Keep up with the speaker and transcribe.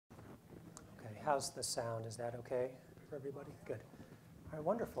How's the sound? Is that okay for everybody? Good. All right,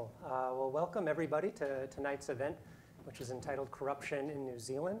 wonderful. Well, welcome everybody to tonight's event, which is entitled Corruption in New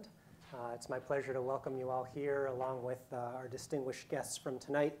Zealand. It's my pleasure to welcome you all here along with our distinguished guests from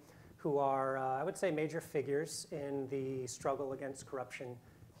tonight who are, I would say, major figures in the struggle against corruption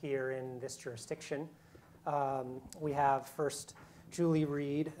here in this jurisdiction. We have first Julie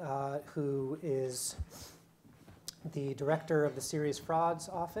Reed, who is the director of the Serious Frauds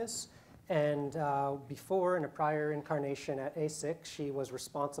Office. And before, in a prior incarnation at ASIC, she was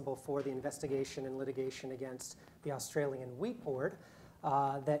responsible for the investigation and litigation against the Australian Wheat Board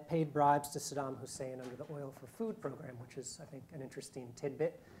that paid bribes to Saddam Hussein under the Oil for Food program, which is, I think, an interesting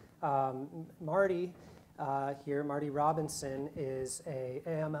tidbit. Marty here, Marty Robinson, is a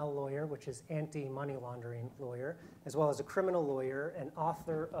AML lawyer, which is anti-money laundering lawyer, as well as a criminal lawyer and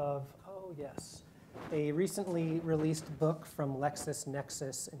author of, a recently released book from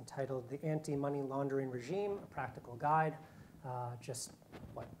LexisNexis entitled The Anti-Money Laundering Regime, A Practical Guide, just,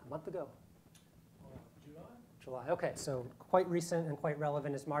 a month ago? July, okay, so quite recent and quite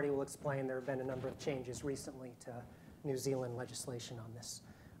relevant. As Marty will explain, there have been a number of changes recently to New Zealand legislation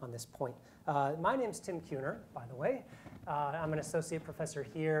on this point. My name's Tim Kuhner, by the way. I'm an associate professor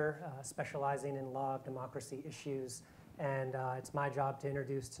here, specializing in law of democracy issues. And it's my job to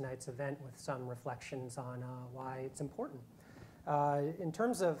introduce tonight's event with some reflections on why it's important. In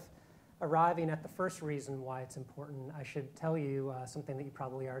terms of arriving at the first reason why it's important, I should tell you something that you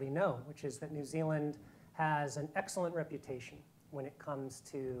probably already know, which is that New Zealand has an excellent reputation when it comes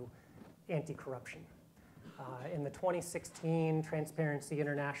to anti-corruption. In the 2016 Transparency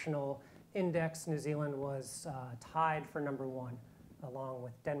International Index, New Zealand was tied for #1. Along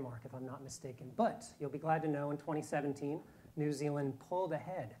with Denmark, if I'm not mistaken. But you'll be glad to know in 2017, New Zealand pulled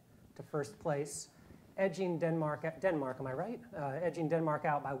ahead to first place, edging Denmark, am I right? Edging Denmark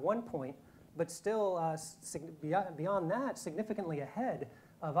out by 1 point, but still beyond that, significantly ahead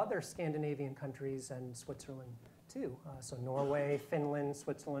of other Scandinavian countries and Switzerland too. So Norway, Finland,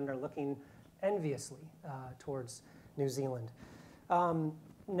 Switzerland are looking enviously towards New Zealand.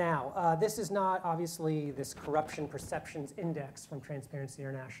 Now, this is not, obviously, this corruption perceptions index from Transparency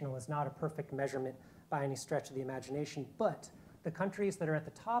International is not a perfect measurement by any stretch of the imagination, but the countries that are at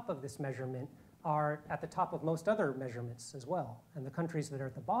the top of this measurement are at the top of most other measurements as well. And the countries that are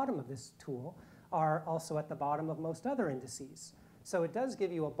at the bottom of this tool are also at the bottom of most other indices. So it does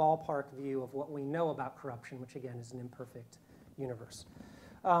give you a ballpark view of what we know about corruption, which again is an imperfect universe.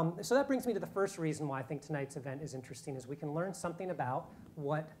 So that brings me to the first reason why I think tonight's event is interesting, is we can learn something about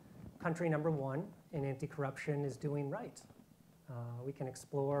what country #1 in anti-corruption is doing right. We can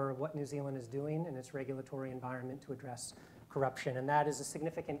explore what New Zealand is doing in its regulatory environment to address corruption, and that is a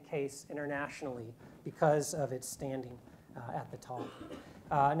significant case internationally because of its standing at the top.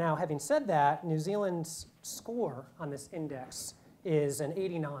 Now, having said that, New Zealand's score on this index is an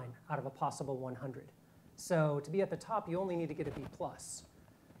 89 out of a possible 100. So to be at the top, you only need to get a B+.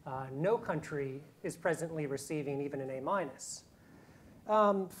 No country is presently receiving even an A-.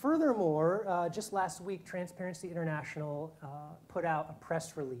 Furthermore, just last week, Transparency International put out a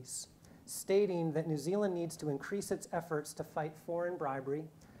press release stating that New Zealand needs to increase its efforts to fight foreign bribery,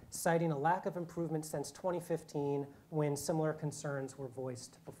 citing a lack of improvement since 2015 when similar concerns were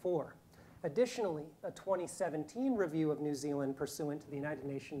voiced before. Additionally, a 2017 review of New Zealand pursuant to the United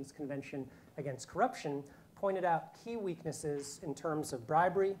Nations Convention Against Corruption pointed out key weaknesses in terms of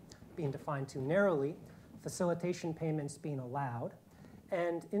bribery being defined too narrowly, facilitation payments being allowed,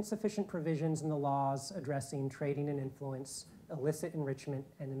 and insufficient provisions in the laws addressing trading and influence, illicit enrichment,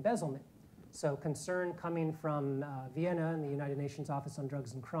 and embezzlement. So concern coming from Vienna and the United Nations Office on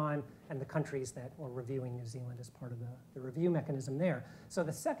Drugs and Crime and the countries that were reviewing New Zealand as part of the review mechanism there. So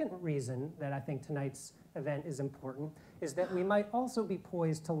the second reason that I think tonight's event is important is that we might also be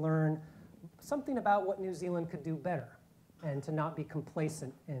poised to learn something about what New Zealand could do better and to not be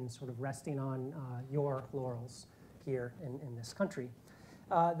complacent in sort of resting on your laurels here in this country.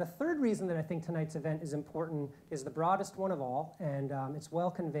 The third reason that I think tonight's event is important is the broadest one of all, and it's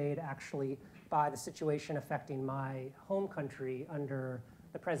well conveyed actually by the situation affecting my home country under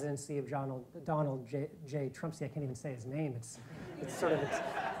the presidency of Donald J. Trump. See, I can't even say his name. It's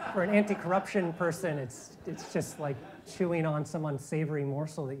for an anti-corruption person, it's just like chewing on some unsavory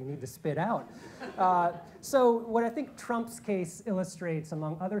morsel that you need to spit out. So what I think Trump's case illustrates,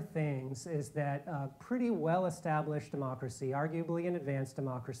 among other things, is that a pretty well-established democracy, arguably an advanced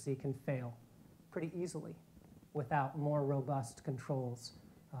democracy, can fail pretty easily without more robust controls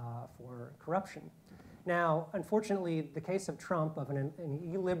for corruption. Now, unfortunately, the case of Trump, of an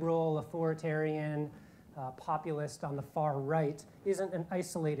illiberal, authoritarian, populist on the far right isn't an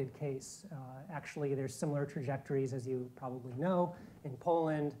isolated case. Actually, there's similar trajectories, as you probably know, in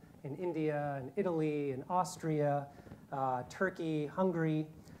Poland, in India, in Italy, in Austria, Turkey, Hungary.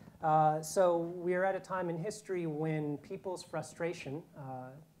 So we're at a time in history when people's frustration,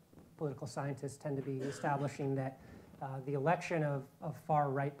 political scientists tend to be establishing that the election of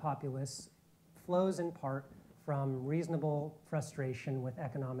far-right populists flows in part from reasonable frustration with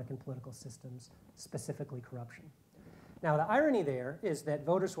economic and political systems, specifically corruption. Now, the irony there is that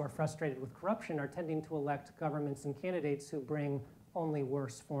voters who are frustrated with corruption are tending to elect governments and candidates who bring only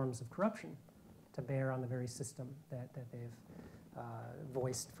worse forms of corruption to bear on the very system that they've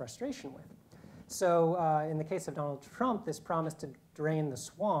voiced frustration with. So in the case of Donald Trump, this promise to drain the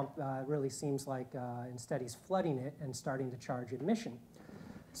swamp really seems like instead he's flooding it and starting to charge admission.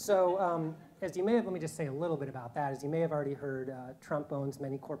 So as you may have, let me just say a little bit about that. As you may have already heard, Trump owns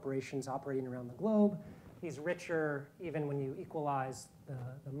many corporations operating around the globe. He's richer, even when you equalize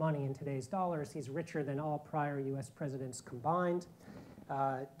the money in today's dollars, he's richer than all prior US presidents combined.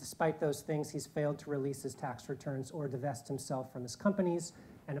 Despite those things, he's failed to release his tax returns or divest himself from his companies.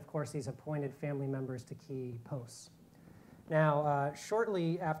 And of course, he's appointed family members to key posts. Now,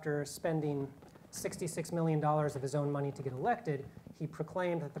 shortly after spending $66 million of his own money to get elected, he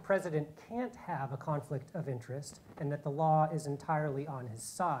proclaimed that the president can't have a conflict of interest and that the law is entirely on his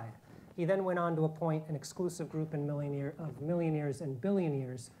side. He then went on to appoint an exclusive group of millionaires and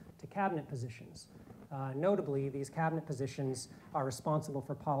billionaires to cabinet positions. Notably, these cabinet positions are responsible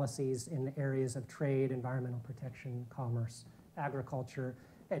for policies in the areas of trade, environmental protection, commerce, agriculture,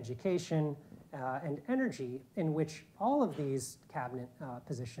 education, and energy, in which all of these cabinet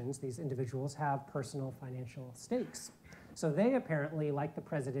positions, these individuals, have personal financial stakes. So they apparently, like the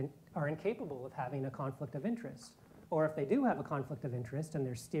president, are incapable of having a conflict of interest. Or if they do have a conflict of interest and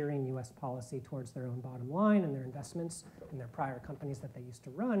they're steering US policy towards their own bottom line and their investments in their prior companies that they used to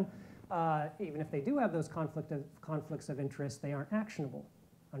run, even if they do have those conflicts of interest, they aren't actionable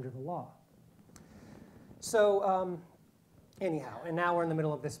under the law. So anyhow, and now we're in the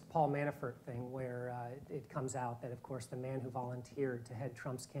middle of this Paul Manafort thing where it comes out that, of course, the man who volunteered to head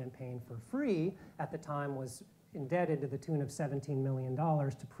Trump's campaign for free at the time was indebted to the tune of $17 million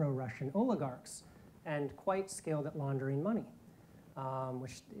to pro-Russian oligarchs and quite skilled at laundering money,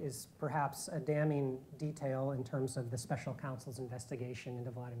 which is perhaps a damning detail in terms of the special counsel's investigation into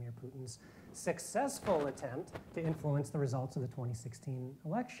Vladimir Putin's successful attempt to influence the results of the 2016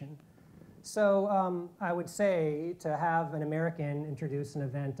 election. So I would say to have an American introduce an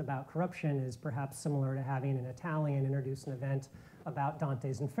event about corruption is perhaps similar to having an Italian introduce an event about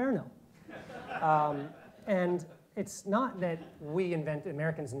Dante's Inferno. And it's not that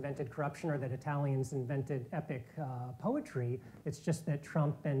Americans invented corruption or that Italians invented epic poetry. It's just that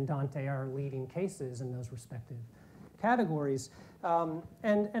Trump and Dante are leading cases in those respective categories.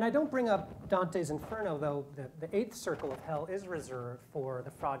 And I don't bring up Dante's Inferno, though the eighth circle of hell is reserved for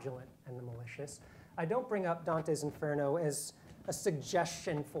the fraudulent and the malicious. I don't bring up Dante's Inferno as a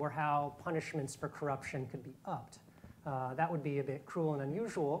suggestion for how punishments for corruption could be upped. That would be a bit cruel and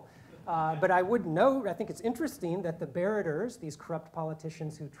unusual. But I would note, I think it's interesting that the Barretters, these corrupt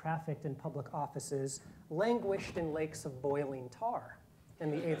politicians who trafficked in public offices, languished in lakes of boiling tar in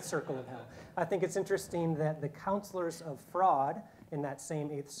the eighth circle of hell. I think it's interesting that the counselors of fraud in that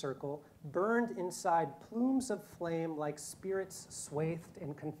same eighth circle burned inside plumes of flame like spirits swathed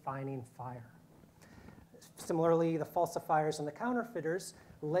in confining fire. Similarly, the falsifiers and the counterfeiters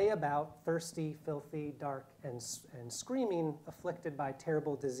lay about thirsty, filthy, dark, and screaming, afflicted by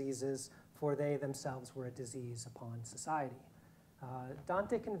terrible diseases, for they themselves were a disease upon society.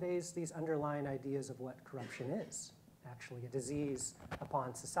 Dante conveys these underlying ideas of what corruption is, actually a disease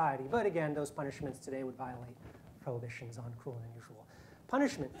upon society. But again, those punishments today would violate prohibitions on cruel and unusual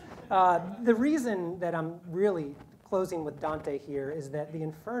punishment. The reason that I'm really closing with Dante here is that the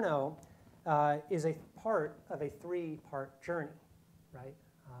Inferno is a part of a three-part journey, right?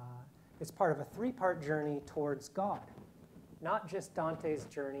 It's part of a three-part journey towards God. Not just Dante's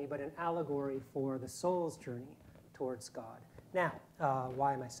journey, but an allegory for the soul's journey towards God. Now,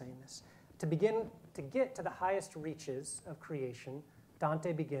 why am I saying this? To get to the highest reaches of creation,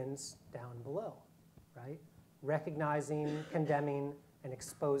 Dante begins down below, right? Recognizing, condemning, and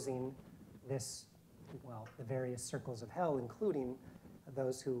exposing this, well, the various circles of hell, including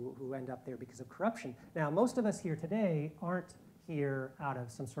those who end up there because of corruption. Now, most of us here today aren't here out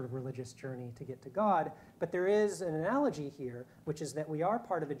of some sort of religious journey to get to God, but there is an analogy here, which is that we are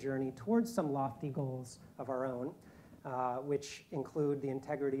part of a journey towards some lofty goals of our own, which include the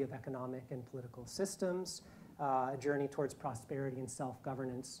integrity of economic and political systems, a journey towards prosperity and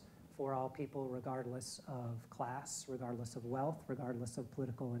self-governance for all people regardless of class, regardless of wealth, regardless of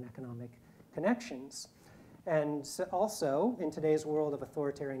political and economic connections. And so also, in today's world of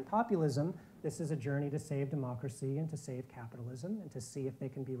authoritarian populism, this is a journey to save democracy and to save capitalism and to see if they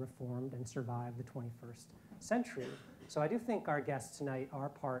can be reformed and survive the 21st century. So I do think our guests tonight are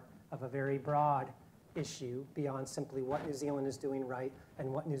part of a very broad issue beyond simply what New Zealand is doing right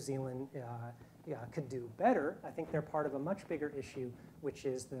and what New Zealand could do better. I think they're part of a much bigger issue, which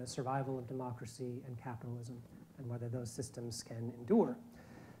is the survival of democracy and capitalism and whether those systems can endure.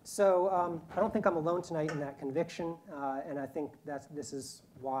 So I don't think I'm alone tonight in that conviction, and I think this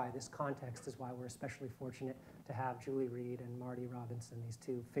context is why we're especially fortunate to have Julie Reed and Marty Robinson, these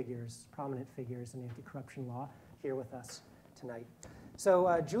two figures, prominent figures in anti-corruption law, here with us tonight.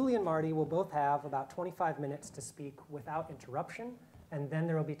 So Julie and Marty will both have about 25 minutes to speak without interruption, and then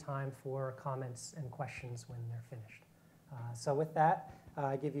there will be time for comments and questions when they're finished. So with that,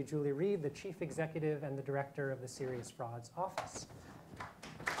 I give you Julie Reed, the Chief Executive and the Director of the Serious Frauds Office.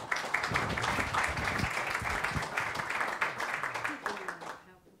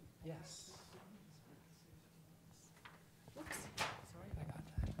 Yes. Oops. Sorry, I got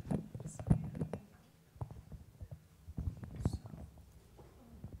that.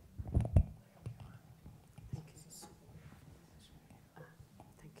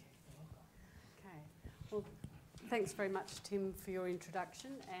 Thank you. Okay. Well, thanks very much, Tim, for your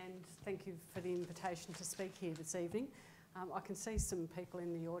introduction, and thank you for the invitation to speak here this evening. I can see some people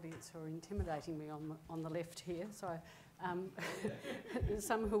in the audience who are intimidating me on the left here, so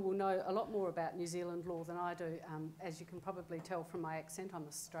some who will know a lot more about New Zealand law than I do. As you can probably tell from my accent, I'm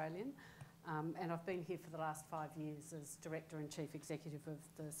Australian, and I've been here for the last 5 years as Director and Chief Executive of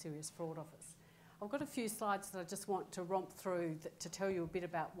the Serious Fraud Office. I've got a few slides that I just want to romp through to tell you a bit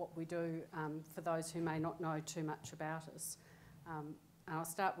about what we do for those who may not know too much about us. And I'll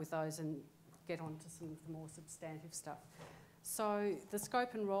start with those and get on to some of the more substantive stuff. So the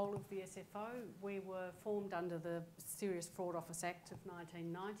scope and role of the SFO, we were formed under the Serious Fraud Office Act of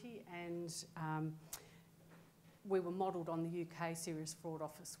 1990, and we were modelled on the UK Serious Fraud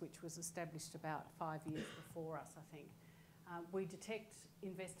Office, which was established about 5 years before us, I think. We detect,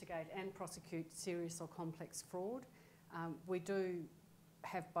 investigate and prosecute serious or complex fraud. We do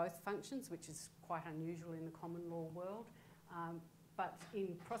have both functions, which is quite unusual in the common law world. But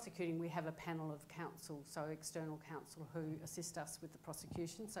in prosecuting, we have a panel of counsel, so external counsel who assist us with the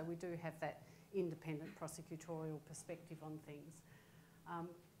prosecution. So we do have that independent prosecutorial perspective on things.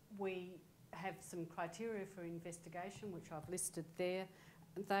 We have some criteria for investigation, which I've listed there.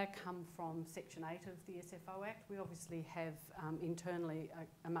 They come from Section 8 of the SFO Act. We obviously have internally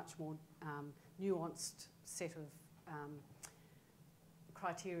a much more nuanced set of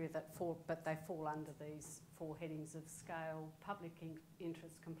criteria but they fall under these 4 headings of scale, public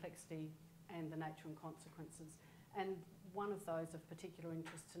interest, complexity, and the nature and consequences. And one of those of particular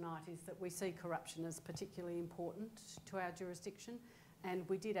interest tonight is that we see corruption as particularly important to our jurisdiction, and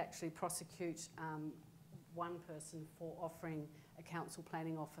we did actually prosecute one person for offering a council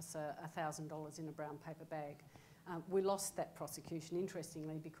planning officer $1,000 in a brown paper bag. We lost that prosecution,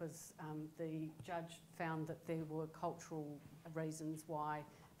 interestingly, because the judge found that there were cultural reasons why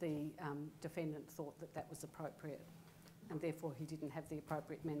the defendant thought that that was appropriate, and therefore he didn't have the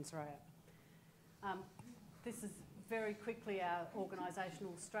appropriate mens rea. This is very quickly our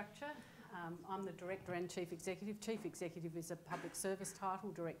organisational structure. I'm the Director and Chief Executive. Chief Executive is a public service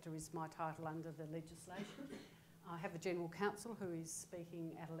title. Director is my title under the legislation. I have a General Counsel who is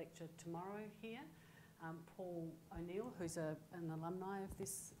speaking at a lecture tomorrow here. Paul O'Neill, who's an alumni of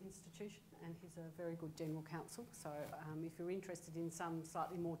this institution, and he's a very good General Counsel. So if you're interested in some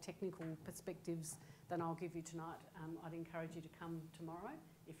slightly more technical perspectives than I'll give you tonight, I'd encourage you to come tomorrow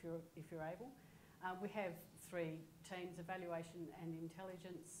if you're able. We have 3 teams: evaluation and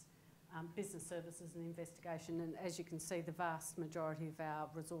intelligence, business services and investigation, and as you can see, the vast majority of our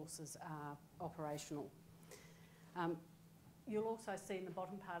resources are operational. You'll also see in the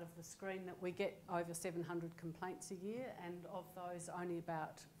bottom part of the screen that we get over 700 complaints a year, and of those only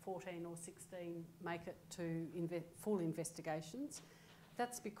about 14 or 16 make it to full investigations.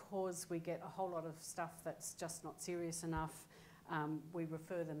 That's because we get a whole lot of stuff that's just not serious enough. We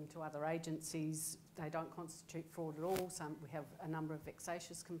refer them to other agencies. They don't constitute fraud at all. We have a number of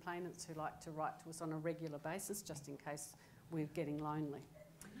vexatious complainants who like to write to us on a regular basis, just in case we're getting lonely.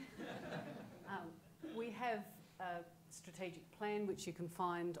 We have a strategic plan which you can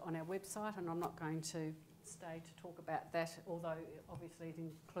find on our website, and I'm not going to stay to talk about that, although obviously it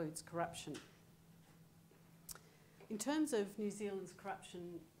includes corruption. In terms of New Zealand's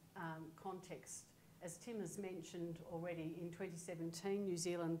corruption context, As Tim has mentioned already, in 2017 New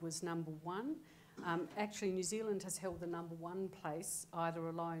Zealand was number 1. Actually, New Zealand has held the number 1 place, either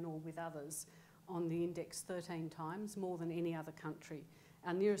alone or with others, on the index 13 times, more than any other country.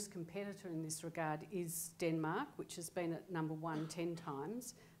 Our nearest competitor in this regard is Denmark, which has been at number 1 10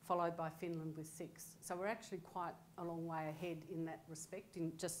 times, followed by Finland with 6. So we're actually quite a long way ahead in that respect,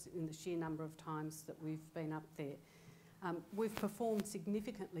 just in the sheer number of times that we've been up there. We've performed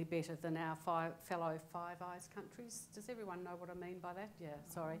significantly better than our fellow Five Eyes countries. Does everyone know what I mean by that? Yeah,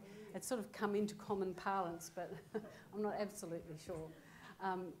 sorry. It's sort of come into common parlance, but I'm not absolutely sure.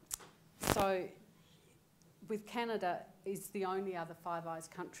 So with Canada is the only other Five Eyes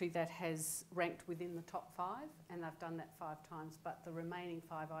country that has ranked within the top 5, and they've done that 5 times, but the remaining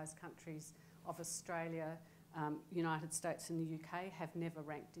Five Eyes countries of Australia, United States and the UK have never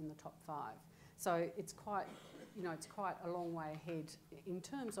ranked in the top 5. So it's quite, it's quite a long way ahead in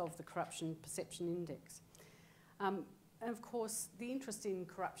terms of the Corruption Perception Index. And of course, the interest in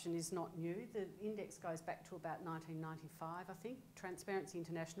corruption is not new. The index goes back to about 1995, I think. Transparency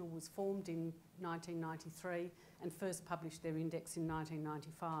International was formed in 1993 and first published their index in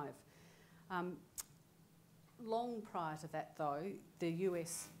 1995. Long prior to that, though, the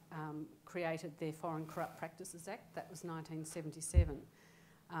US created their Foreign Corrupt Practices Act. That was 1977.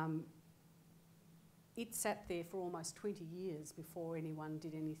 It sat there for almost 20 years before anyone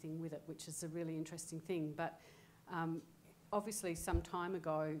did anything with it, which is a really interesting thing. But obviously, some time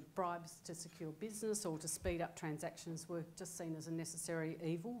ago, bribes to secure business or to speed up transactions were just seen as a necessary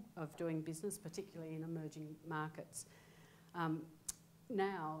evil of doing business, particularly in emerging markets.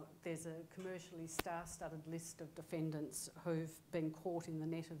 Now, there's a commercially star-studded list of defendants who've been caught in the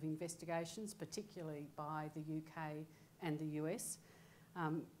net of investigations, particularly by the UK and the US.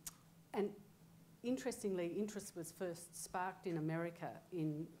 And interestingly, interest was first sparked in America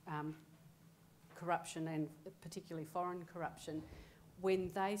in corruption, and particularly foreign corruption, when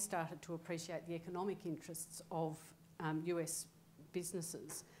they started to appreciate the economic interests of US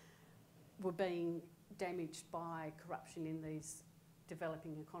businesses were being damaged by corruption in these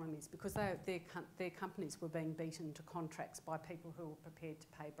developing economies, because their companies were being beaten to contracts by people who were prepared to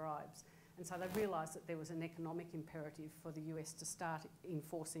pay bribes. And so they realised that there was an economic imperative for the US to start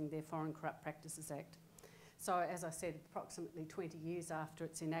enforcing their Foreign Corrupt Practices Act. So, as I said, approximately 20 years after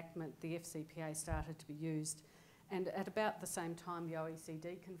its enactment, the FCPA started to be used. And at about the same time, the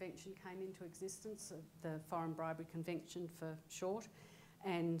OECD Convention came into existence, the Foreign Bribery Convention for short,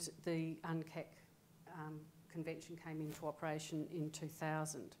 and the UNCAC Convention came into operation in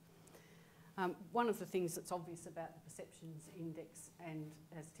 2000. One of the things that's obvious about the Perceptions Index, and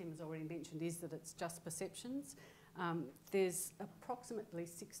as Tim has already mentioned, is that it's just perceptions. There's approximately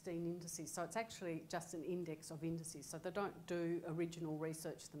 16 indices, so it's actually just an index of indices. So they don't do original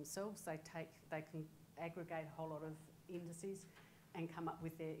research themselves. They can aggregate a whole lot of indices and come up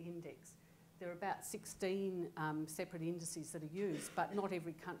with their index. There are about 16 separate indices that are used, but not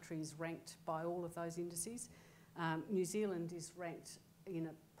every country is ranked by all of those indices. New Zealand is ranked in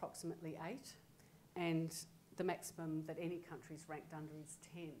approximately 8, and the maximum that any country is ranked under is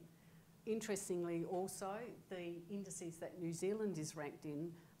 10. Interestingly also, the indices that New Zealand is ranked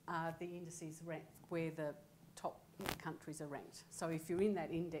in are the indices where the top countries are ranked. So if you're in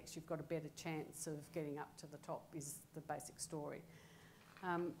that index, you've got a better chance of getting up to the top, is the basic story.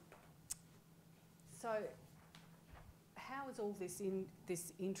 So how has all this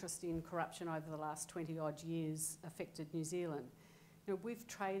interest in corruption over the last 20 odd years affected New Zealand? We've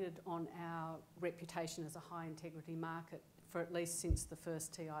traded on our reputation as a high integrity market for at least since the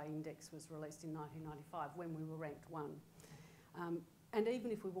first TI index was released in 1995, when we were ranked 1. And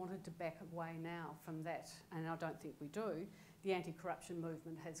even if we wanted to back away now from that, and I don't think we do, the anti-corruption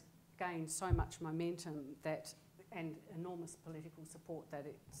movement has gained so much momentum and enormous political support that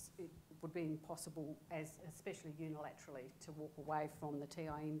it would be impossible, especially unilaterally, to walk away from the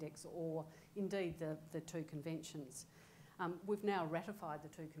TI index or indeed the 2 conventions. We've now ratified the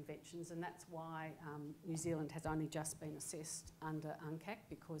 2 conventions, and that's why New Zealand has only just been assessed under UNCAC,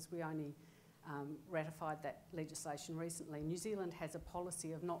 because we only ratified that legislation recently. New Zealand has a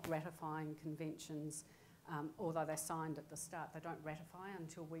policy of not ratifying conventions, although they're signed at the start. They don't ratify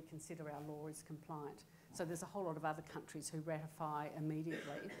until we consider our law is compliant. So there's a whole lot of other countries who ratify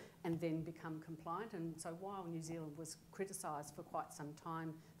immediately and then become compliant. And so while New Zealand was criticised for quite some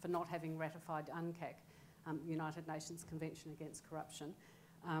time for not having ratified UNCAC, United Nations Convention Against Corruption,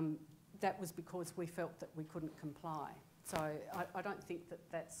 that was because we felt that we couldn't comply. So I don't think that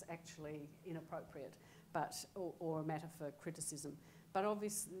that's actually inappropriate or a matter for criticism. But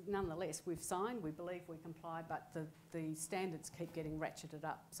obviously, nonetheless, we've signed, we believe we comply, but the standards keep getting ratcheted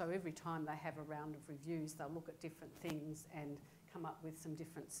up. So every time they have a round of reviews, they'll look at different things and come up with some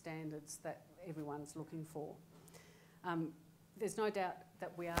different standards that everyone's looking for. There's no doubt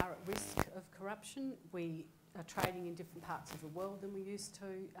that we are at risk of corruption. We are trading in different parts of the world than we used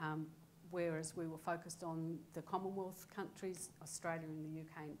to, whereas we were focused on the Commonwealth countries, Australia and the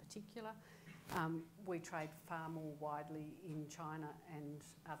UK in particular. We trade far more widely in China and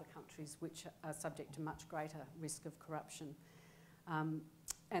other countries which are subject to much greater risk of corruption.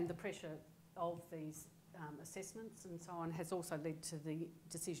 And the pressure of these assessments and so on has also led to the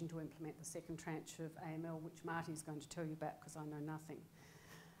decision to implement the second tranche of AML, which Marty is going to tell you about because I know nothing.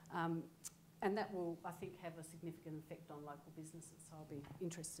 And that will, I think, have a significant effect on local businesses, so I'll be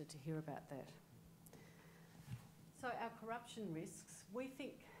interested to hear about that. So our corruption risks, we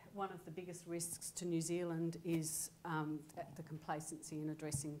think one of the biggest risks to New Zealand is the complacency in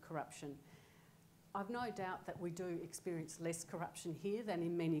addressing corruption. I've no doubt that we do experience less corruption here than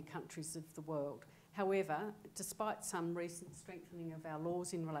in many countries of the world. However, despite some recent strengthening of our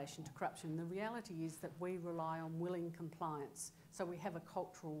laws in relation to corruption, the reality is that we rely on willing compliance. So we have a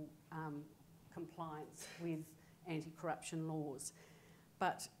cultural compliance with anti-corruption laws.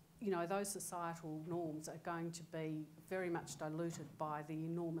 But you know, those societal norms are going to be very much diluted by the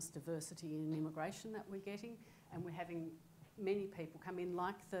enormous diversity in immigration that we're getting, and we're having many people come in,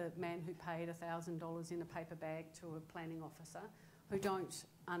 like the man who paid $1,000 in a paper bag to a planning officer, who don't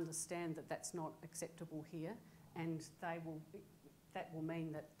understand that that's not acceptable here, and that will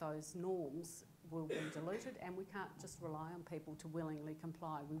mean that those norms will be diluted, and we can't just rely on people to willingly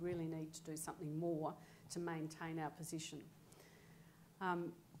comply. We really need to do something more to maintain our position.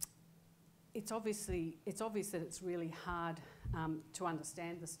 It's obvious that it's really hard to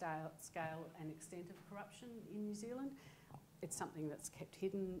understand the scale and extent of corruption in New Zealand. It's something that's kept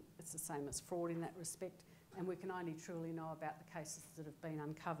hidden. It's the same as fraud in that respect, and we can only truly know about the cases that have been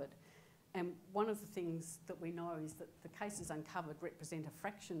uncovered. And one of the things that we know is that the cases uncovered represent a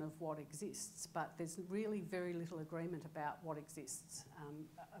fraction of what exists, but there's really very little agreement about what exists,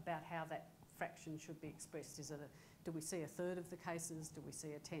 about how that fraction should be expressed. Do we see a third of the cases? Do we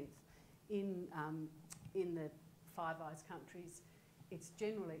see a tenth? In the Five Eyes countries, it's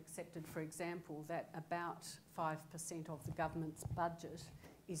generally accepted, for example, that about 5% of the government's budget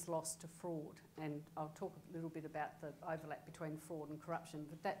is lost to fraud. And I'll talk a little bit about the overlap between fraud and corruption,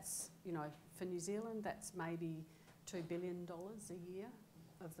 but that's, you know, for New Zealand, that's maybe $2 billion a year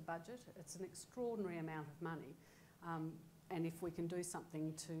of the budget. It's an extraordinary amount of money. And if we can do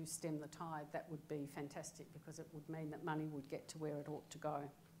something to stem the tide, that would be fantastic, because it would mean that money would get to where it ought to go.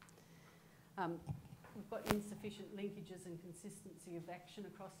 We've got insufficient linkages and consistency of action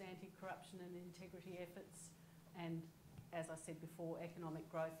across anti-corruption and integrity efforts, and as I said before, economic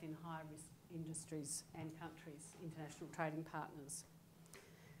growth in high-risk industries and countries, international trading partners.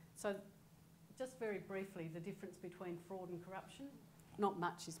 So just very briefly, the difference between fraud and corruption. Not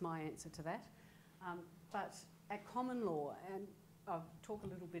much is my answer to that. But at common law, and I'll talk a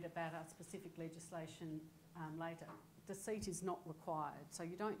little bit about our specific legislation later, deceit is not required. So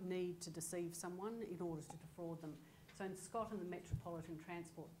you don't need to deceive someone in order to defraud them. So in Scott and the Metropolitan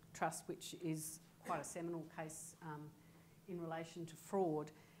Transport Trust, which is quite a seminal case in relation to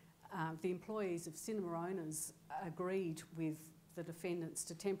fraud, the employees of cinema owners agreed with the defendants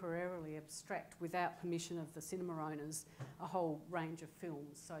to temporarily abstract, without permission of the cinema owners, a whole range of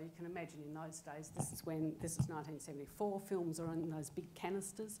films. So you can imagine in those days, this is 1974, films are in those big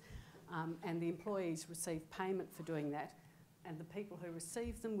canisters, and the employees receive payment for doing that, and the people who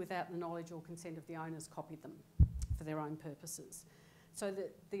received them without the knowledge or consent of the owners copied them for their own purposes. So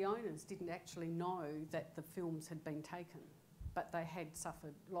that the owners didn't actually know that the films had been taken, but they had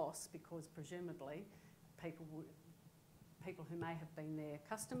suffered loss because presumably people who may have been their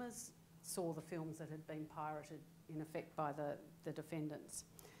customers saw the films that had been pirated in effect by the defendants.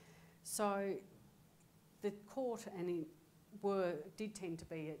 So the court did tend to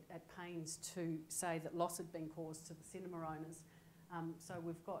be at pains to say that loss had been caused to the cinema owners. So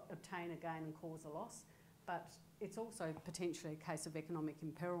we've got obtain a gain and cause a loss, but it's also potentially a case of economic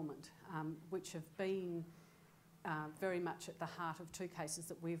imperilment, which have been very much at the heart of two cases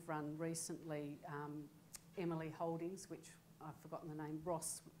that we've run recently. Emily Holdings, which I've forgotten the name,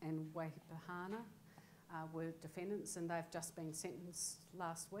 Ross and Wahipahana were defendants, and they've just been sentenced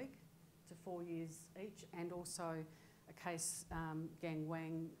last week to 4 years each, and also a case, Gang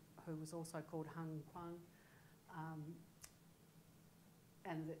Wang, who was also called Hung Kwang,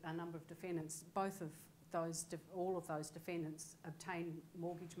 and a number of defendants. All of those defendants obtained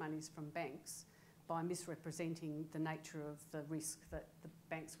mortgage monies from banks by misrepresenting the nature of the risk that the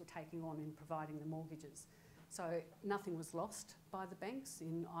banks were taking on in providing the mortgages. So nothing was lost by the banks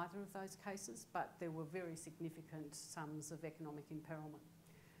in either of those cases, but there were very significant sums of economic imperilment.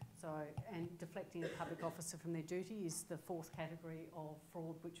 So, and deflecting a public officer from their duty is the fourth category of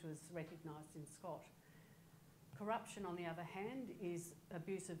fraud which was recognised in Scott. Corruption, on the other hand, is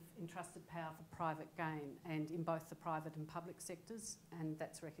abuse of entrusted power for private gain, and in both the private and public sectors, and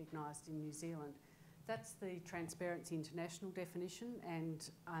that's recognised in New Zealand. That's the Transparency International definition, and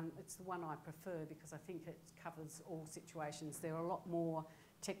it's the one I prefer because I think it covers all situations. There are a lot more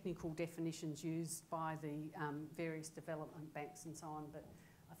technical definitions used by the various development banks and so on, but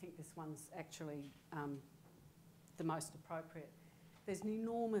I think this one's actually the most appropriate. There's an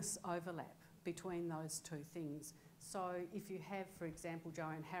enormous overlap between those two things. So if you have, for example,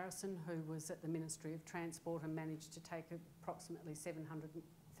 Joanne Harrison, who was at the Ministry of Transport and managed to take approximately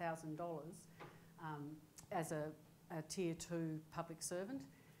 $700,000 as a Tier 2 public servant,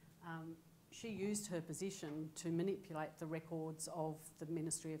 she used her position to manipulate the records of the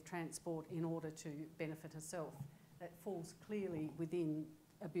Ministry of Transport in order to benefit herself. That falls clearly within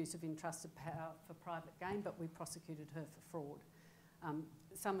abuse of entrusted power for private gain, but we prosecuted her for fraud.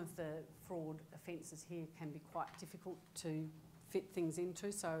 Some of the fraud offences here can be quite difficult to fit things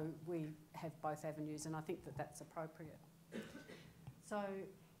into, so we have both avenues, and I think that that's appropriate. So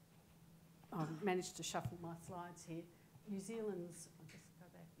I've managed to shuffle my slides here. New Zealand's, I'll just go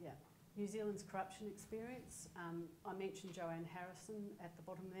back, yeah. New Zealand's corruption experience. I mentioned Joanne Harrison at the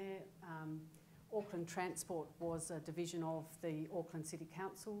bottom there. Auckland Transport was a division of the Auckland City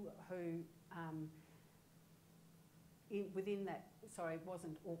Council who, within that, sorry, it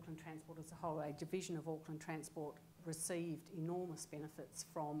wasn't Auckland Transport as a whole, a division of Auckland Transport received enormous benefits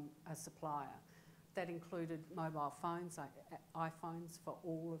from a supplier. That included mobile phones, like iPhones for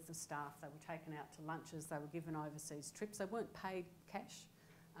all of the staff. They were taken out to lunches, they were given overseas trips. They weren't paid cash,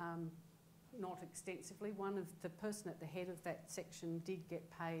 not extensively. The person at the head of that section did get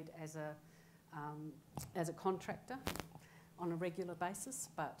paid as a contractor on a regular basis,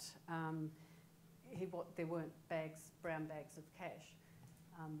 but there weren't brown bags of cash.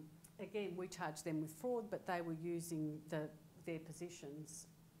 Again, we charged them with fraud, but they were using their positions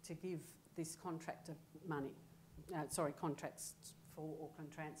to give this contractor money, contracts for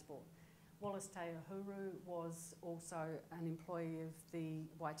Auckland Transport. Wallace Te Uhuru was also an employee of the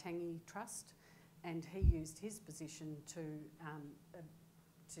Waitangi Trust, and he used his position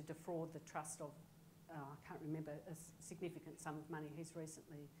to defraud the trust of, I can't remember, a significant sum of money. He's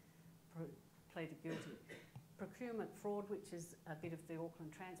recently pleaded guilty. Procurement fraud, which is a bit of the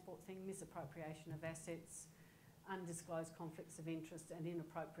Auckland Transport thing, misappropriation of assets, undisclosed conflicts of interest and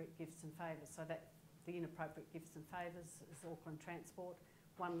inappropriate gifts and favours. So that the inappropriate gifts and favours is Auckland Transport.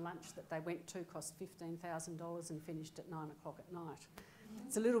 One lunch that they went to cost $15,000 and finished at 9 o'clock at night.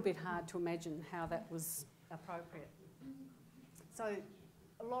 It's a little bit hard to imagine how that was appropriate. So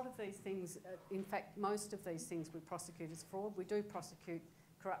a lot of these things, in fact, most of these things we prosecute as fraud. We do prosecute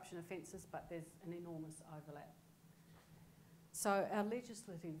corruption offences, but there's an enormous overlap. So our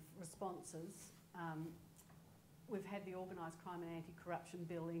legislative responses, we've had the Organised Crime and Anti-Corruption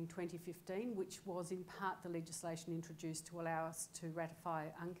Bill in 2015, which was in part the legislation introduced to allow us to ratify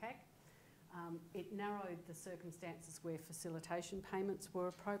UNCAC. It narrowed the circumstances where facilitation payments were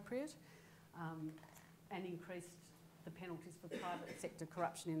appropriate and increased the penalties for private sector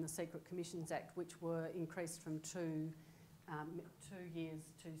corruption in the Secret Commissions Act, which were increased from 2 years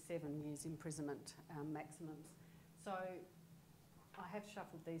to 7 years imprisonment maximums. So I have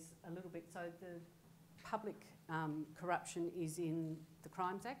shuffled these a little bit. So the public corruption is in the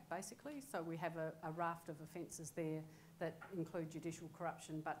Crimes Act, basically. So we have a raft of offences there that include judicial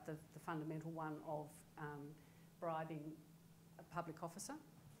corruption, but the fundamental one of bribing a public officer.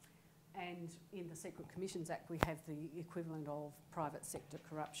 And in the Secret Commissions Act, we have the equivalent of private sector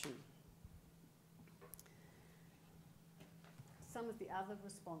corruption. Some of the other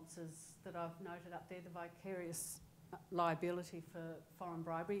responses that I've noted up there, the vicarious liability for foreign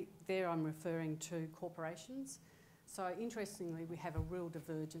bribery, there I'm referring to corporations. So interestingly, we have a real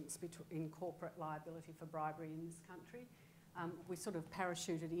divergence in corporate liability for bribery in this country. We sort of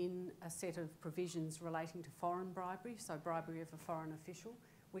parachuted in a set of provisions relating to foreign bribery, so bribery of a foreign official,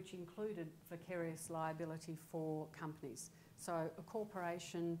 which included vicarious liability for companies. So a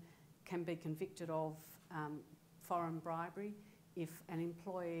corporation can be convicted of foreign bribery if an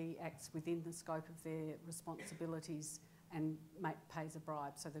employee acts within the scope of their responsibilities and pays a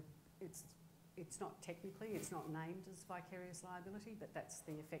bribe. So it's not technically, it's not named as vicarious liability, but that's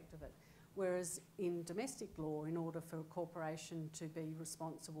the effect of it. Whereas in domestic law, in order for a corporation to be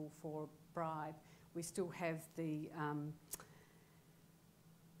responsible for a bribe, we still have the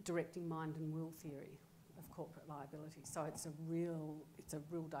directing mind and will theory of corporate liability. So it's a real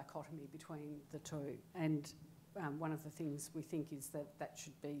dichotomy between the two. And one of the things we think is that that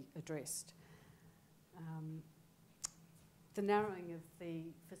should be addressed. The narrowing of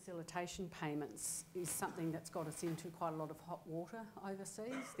the facilitation payments is something that's got us into quite a lot of hot water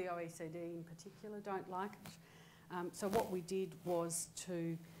overseas. The OECD in particular don't like it. So what we did was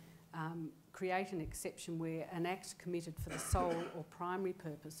to create an exception where an act committed for the sole or primary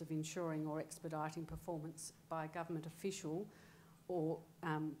purpose of ensuring or expediting performance by a government official or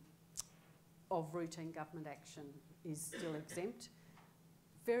of routine government action is still exempt.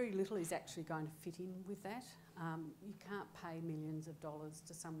 Very little is actually going to fit in with that. You can't pay millions of dollars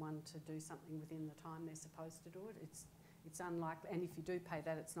to someone to do something within the time they're supposed to do it. It's unlikely, and if you do pay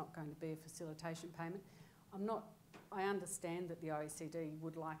that, it's not going to be a facilitation payment. I understand that the OECD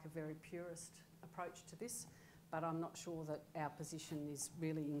would like a very purist approach to this, but I'm not sure that our position is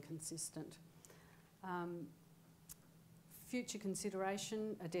really inconsistent. Future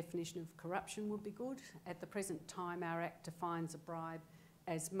consideration, a definition of corruption would be good. At the present time, our Act defines a bribe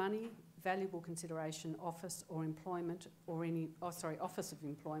as money, valuable consideration, office or employment, or any, office of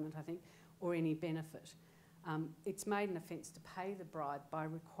employment, I think, or any benefit. It's made an offence to pay the bribe by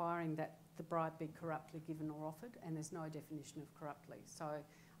requiring that the bribe be corruptly given or offered, and there's no definition of corruptly. So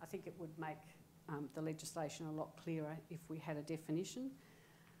I think it would make the legislation a lot clearer if we had a definition.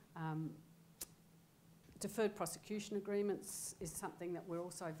 Deferred prosecution agreements is something that we're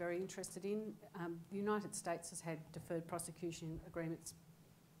also very interested in. The United States has had deferred prosecution agreements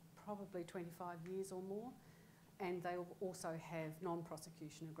probably 25 years or more, and they also have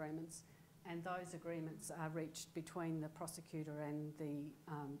non-prosecution agreements, and those agreements are reached between the prosecutor and the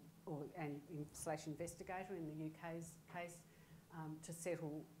investigator in the UK's case to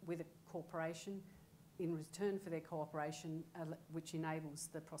settle with a corporation in return for their cooperation, which enables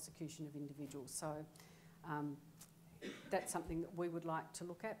the prosecution of individuals. So that's something that we would like to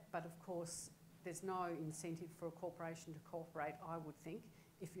look at, but of course there's no incentive for a corporation to cooperate, I would think,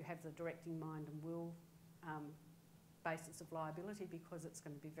 if you have the directing mind and will basis of liability, because it's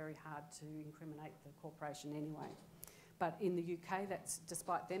going to be very hard to incriminate the corporation anyway. But in the UK, that's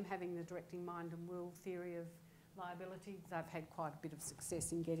despite them having the directing mind and will theory of liability, they've had quite a bit of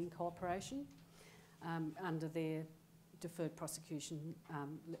success in getting cooperation under their deferred prosecution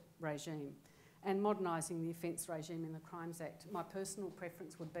regime. And modernising the offence regime in the Crimes Act. My personal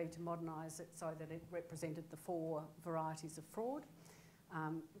preference would be to modernise it so that it represented the 4 varieties of fraud.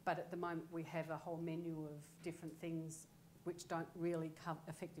 But at the moment we have a whole menu of different things which don't really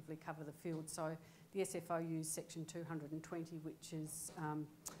effectively cover the field. So the SFO used section 220, which is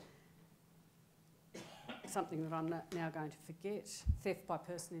something that I'm now going to forget. Theft by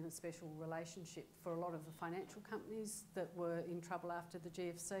person in a special relationship for a lot of the financial companies that were in trouble after the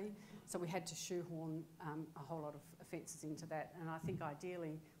GFC. So we had to shoehorn a whole lot of offences into that. And I think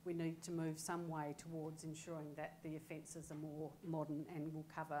ideally we need to move some way towards ensuring that the offences are more modern and will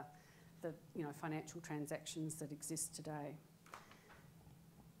cover the financial transactions that exist today.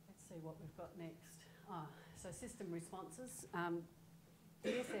 Let's see what we've got next. So system responses. The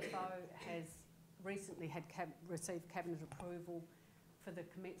SFO has recently received Cabinet approval for the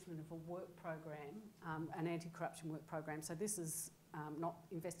commencement of a work program, an anti-corruption work program. So this is not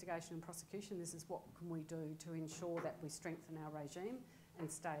investigation and prosecution, this is what can we do to ensure that we strengthen our regime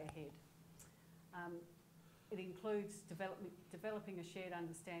and stay ahead. It includes developing a shared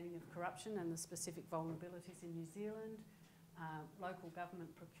understanding of corruption and the specific vulnerabilities in New Zealand, local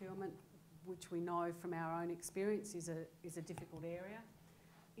government procurement, which we know from our own experience is a difficult area,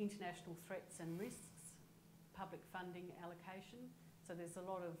 international threats and risks, public funding allocation. So there's a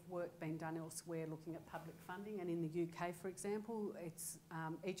lot of work being done elsewhere looking at public funding, and in the UK, for example, it's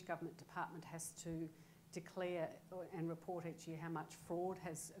each government department has to declare and report each year how much fraud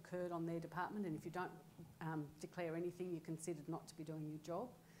has occurred on their department, and if you don't declare anything, you're considered not to be doing your job.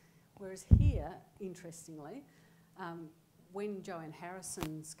 Whereas here, interestingly, when Joanne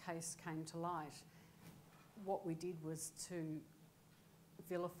Harrison's case came to light, what we did was to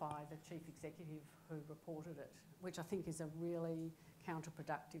vilify the chief executive who reported it, which I think is a really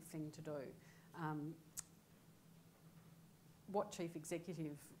counterproductive thing to do. What chief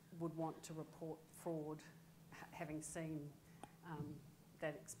executive would want to report fraud having seen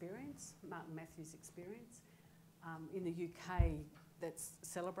that experience, Martin Matthews' experience? In the UK, that's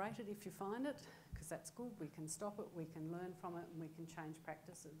celebrated if you find it, because that's good. We can stop it, we can learn from it, and we can change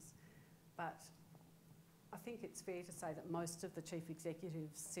practices. But I think it's fair to say that most of the chief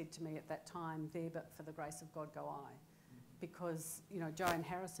executives said to me at that time, there but for the grace of God go I. because, you know, Joanne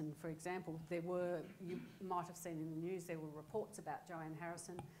Harrison, for example, you might have seen in the news, there were reports about Joanne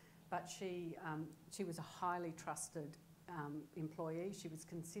Harrison, but she was a highly trusted employee. She was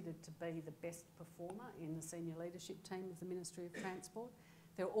considered to be the best performer in the senior leadership team of the Ministry of Transport.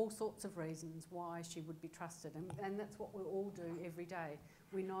 There are all sorts of reasons why she would be trusted, and that's what we all do every day.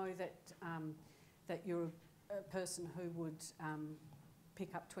 We know that that you're a person who would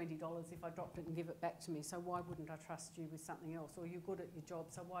pick up $20 if I dropped it and give it back to me, so why wouldn't I trust you with something else? Or you're good at your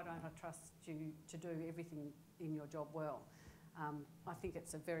job, so why don't I trust you to do everything in your job well? I think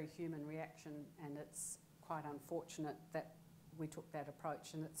it's a very human reaction, and it's quite unfortunate that we took that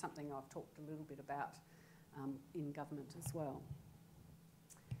approach, and it's something I've talked a little bit about in government as well.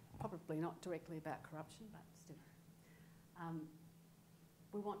 Probably not directly about corruption, but still.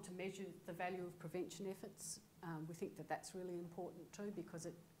 We want to measure the value of prevention efforts. We think that that's really important too, because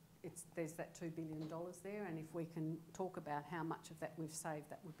there's that $2 billion there, and if we can talk about how much of that we've saved,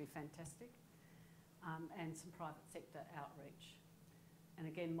 that would be fantastic. And some private sector outreach. And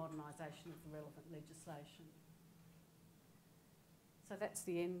again, modernisation of the relevant legislation. So that's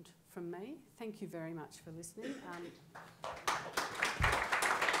the end from me. Thank you very much for listening.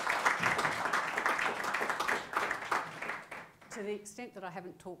 To the extent that I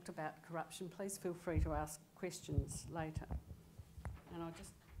haven't talked about corruption, please feel free to ask questions later. And I'll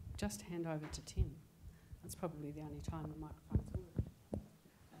just hand over to Tim. That's probably the only time the microphone's working.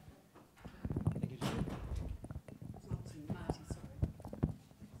 Thank you, Tim. Not Tim, Marty, sorry.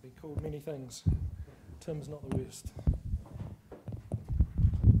 Been called many things. Tim's not the worst.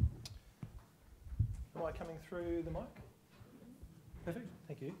 Am I coming through the mic? Perfect.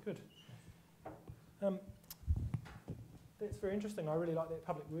 Thank you. Good. That's very interesting. I really like that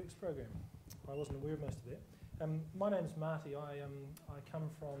public works program. I wasn't aware of most of that. My name's Marty. I come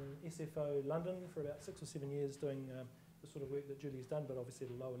from SFO London for about 6 or 7 years doing the sort of work that Julie's done, but obviously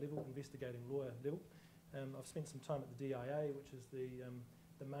at a lower level, investigating lawyer level. I've spent some time at the DIA, which is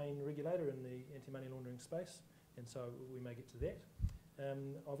the main regulator in the anti-money laundering space, and so we may get to that.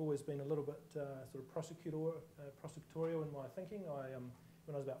 I've always been a little bit sort of prosecutorial in my thinking.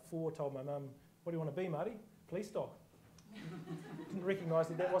 When I was about 4, told my mum, "What do you want to be, Marty?" "Police dog." Didn't recognise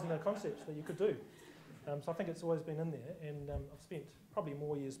that wasn't a concept that you could do. So I think it's always been in there, and I've spent probably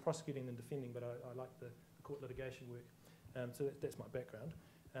more years prosecuting than defending, but I like the court litigation work. So that's my background.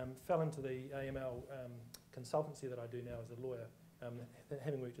 Fell into the AML consultancy that I do now as a lawyer,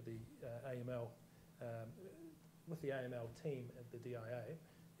 having worked at the AML, with the AML team at the DIA,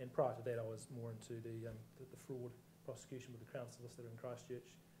 and prior to that I was more into the fraud prosecution with the Crown Solicitor in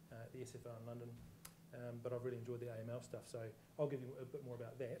Christchurch, the SFO in London. But I've really enjoyed the AML stuff, so I'll give you a bit more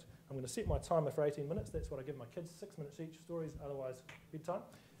about that. I'm going to set my timer for 18 minutes. That's what I give my kids, 6 minutes each, stories, otherwise bedtime.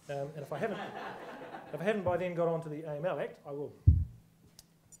 And if I haven't by then got on to the AML Act, I will.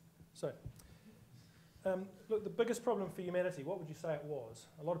 So, look, the biggest problem for humanity, what would you say it was?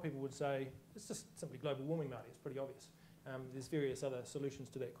 A lot of people would say, it's just simply global warming, Marty. It's pretty obvious. There's various other solutions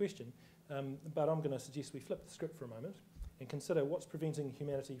to that question, but I'm going to suggest we flip the script for a moment and consider what's preventing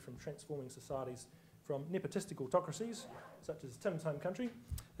humanity from transforming societies from nepotistic autocracies, such as Tim's home country,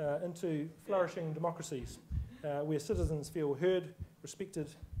 into flourishing democracies, where citizens feel heard,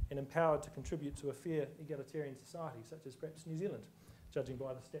 respected, and empowered to contribute to a fair, egalitarian society, such as perhaps New Zealand, judging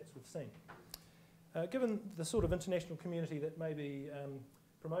by the stats we've seen. Given the sort of international community that may be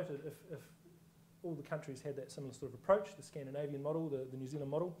promoted if all the countries had that similar sort of approach, the Scandinavian model, the New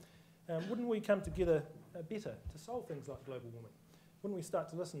Zealand model, wouldn't we come together better to solve things like global warming? Wouldn't we start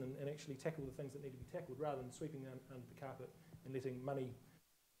to listen and actually tackle the things that need to be tackled rather than sweeping them under the carpet and letting money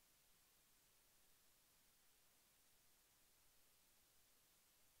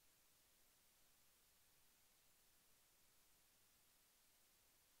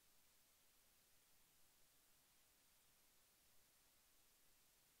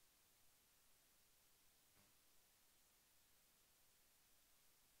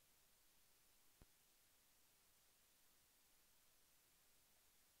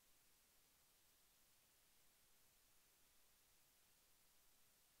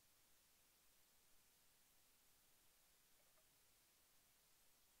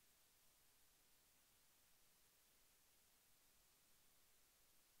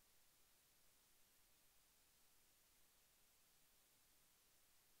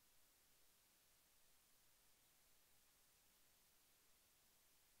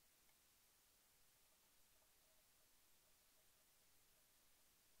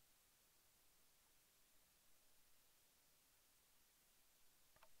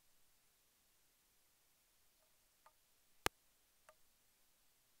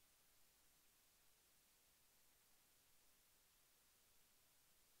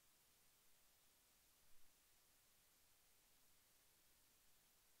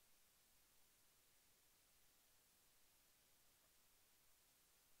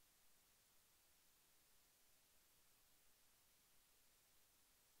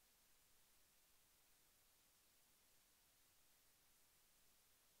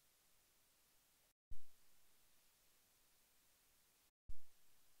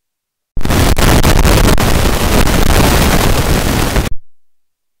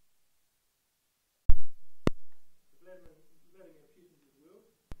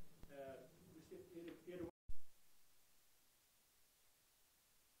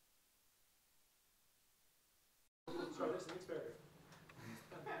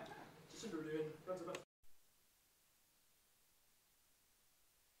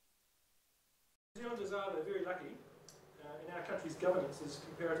Zealanders are very lucky. In our country's governance is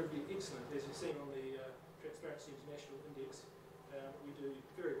comparatively excellent, as you've seen on the Transparency International Index. We do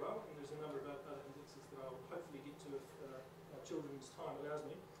very well, and there's a number of other indexes that I'll hopefully get to if our children's time allows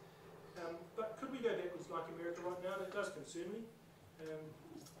me. But could we go backwards like America right now? That does concern me.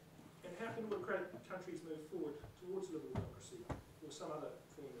 And how can democratic countries move forward towards liberal democracy or some other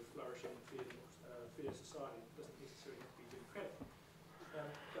form of flourishing fair society? It doesn't necessarily have to be democratic,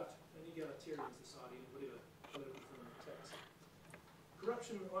 but an egalitarian society in whatever political form it takes.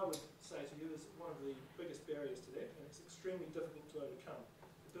 Corruption, I would say to you, is one of the biggest barriers to that, and it's extremely difficult to overcome.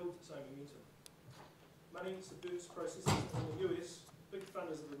 It builds its own momentum. Money subverts processes. In the US, big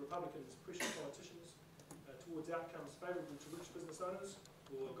funders of the Republicans pressure politicians towards outcomes favourable to rich business owners,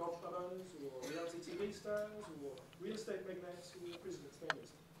 or golf club owners, or reality TV stars, or real estate magnates, or presidents'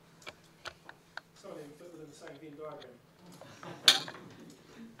 families. Some of them fit within the same Venn diagram.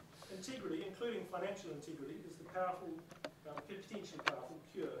 Integrity, including financial integrity, is the powerful, potentially powerful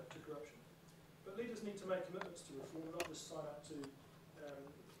cure to corruption. But leaders need to make commitments to reform, not just sign up to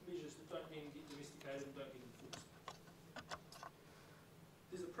measures that don't then get domesticated and don't get enforced.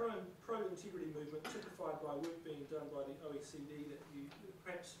 There's a pro-integrity movement typified by work being done by the OECD that you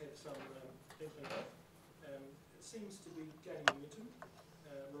perhaps have some inkling of. It seems to be gaining momentum,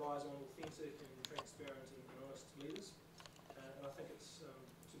 relies on authentic and transparent and honest leaders, and I think it's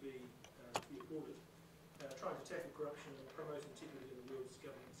to be applauded. Trying to tackle corruption and promote integrity in the world's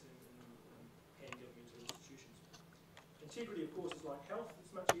governments and governmental institutions. Integrity, of course, is like health.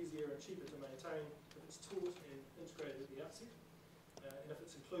 It's much easier and cheaper to maintain if it's taught and integrated at the outset. And if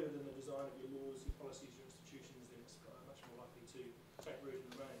it's included in the design of your laws, your policies, your institutions, then it's much more likely to take root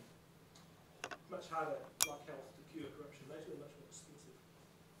and remain. Much harder, like health, to cure corruption later, and much more expensive.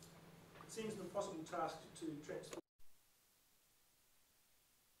 It seems an impossible task to transform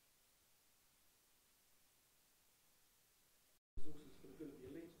resources for the good of the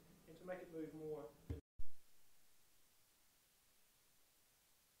elite, and to make it move more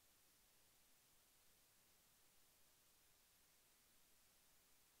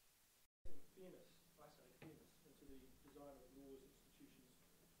fairness, I say fairness, into the design of laws, institutions,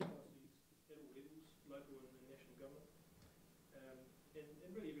 policies at all levels, local and national government, and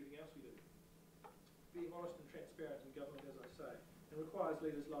really everything else we do. Being honest and transparent in government, as I say, and requires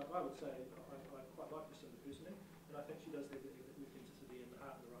leaders like, I would say, I quite like Jacinda personally, and I think she does have the authenticity and the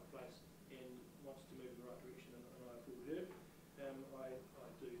heart in the right place and wants to move in the right direction, and I applaud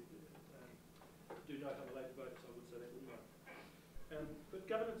her. I do note on the later votes, I would say that would work. But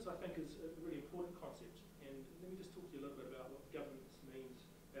governance, I think, is a really important concept, and let me just talk to you a little bit about what governance means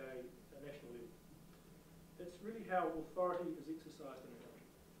at a national level. It's really how authority is exercised in a country.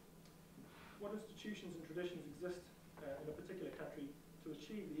 What institutions and traditions exist in a particular country to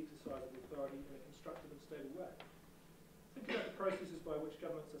achieve the exercise of authority in a constructive and stable way. Think about the processes by which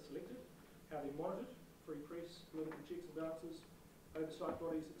governments are selected, how they're monitored, free press, political checks and balances, oversight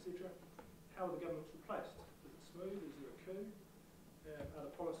bodies, etc. How are the governments replaced? Is it smooth? Is there a coup? Are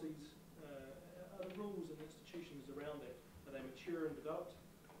the policies, are the rules and institutions around that, are they mature and developed?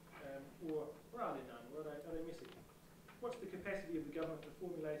 Or are they none? Or are they messy? What's the capacity of the government to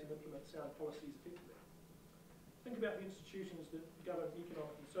formulate and implement sound policies effectively? Think about the institutions that govern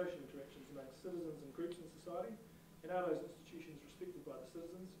economic and social interactions among citizens and groups in society, and are those institutions respected by the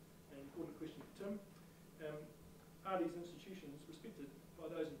citizens? An important question for Tim. Are these institutions respected by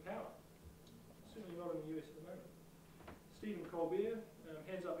those in power? Certainly not in the US at the moment. Stephen Colbert,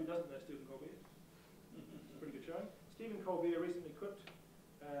 hands up who doesn't know Stephen Colbert. Pretty good showing. Stephen Colbert recently quipped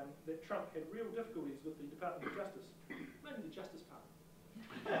that Trump had real difficulties with the Department of Justice, mainly the Justice part.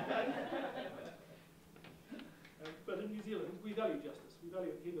 But in New Zealand, we value justice. We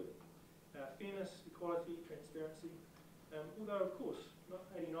value it heavily. Fairness, equality, transparency. Although, of course, not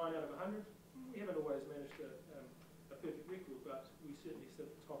 89 out of 100, we haven't always managed a perfect record, but we certainly sit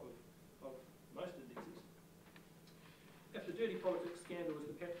at the top of most indexes. If the dirty politics scandal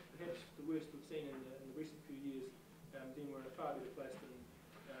is perhaps the worst we've seen in the recent few years, then we're in a far better place than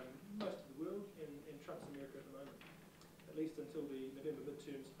most of the world and Trump's America at the moment. At least until the November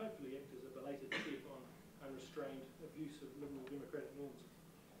midterms hopefully act as a belated check on unrestrained abuse of liberal democratic norms.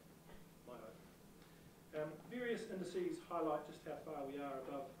 My hope. Various indices highlight just how far we are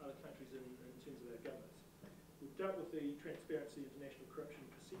above other countries in terms of our governance. We've dealt with the Transparency International Corruption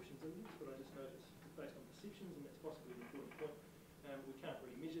Perceptions Index, what I just noticed is based on perceptions, and that's possibly an important point. We can't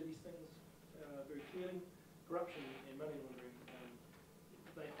really measure these things very clearly. Corruption and money laundering,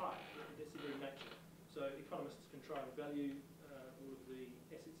 they hide. That's their very nature. So economists can try and value all of the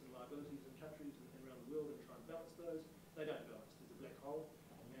assets and liabilities in countries and around the world and try and balance those. They don't balance. There's a black hole,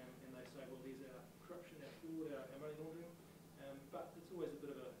 and they say, well, there's our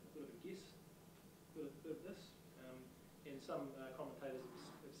some commentators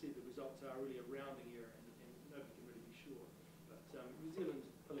have said the results are really a rounding error and nobody can really be sure. But New Zealand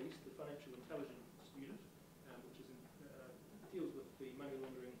Police, the Financial Intelligence Unit, which deals with the money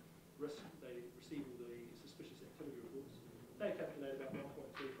laundering risk, they receive all the suspicious activity reports. They calculate about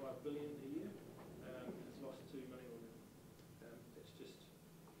 1.35 billion a year is lost to money laundering. That's just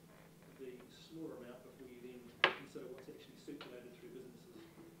the smaller amount before you then consider what's actually circulated through businesses.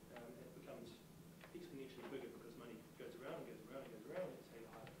 It becomes exponentially bigger because money goes around and goes around and goes around, and it's how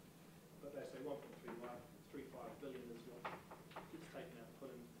high. But they say 1.35 billion is what gets taken out and put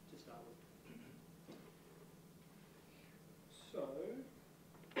in to start with. So,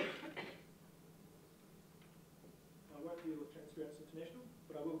 I won't deal with Transparency International,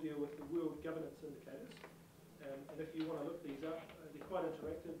 but I will deal with the World Governance Indicators. And if you want to look these up, they're quite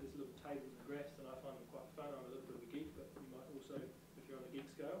interactive. There's little tables and graphs, and I find them quite fun. I'm a little bit of a geek, but you might also, if you're on the geek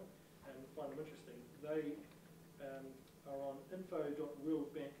scale, find them interesting. They are on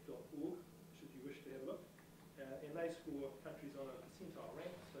info.worldbank.org, should you wish to have a look. And they score countries on a percentile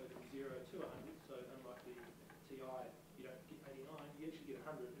rank, so from 0 to 100. So unlike the TI, you don't get 89, you actually get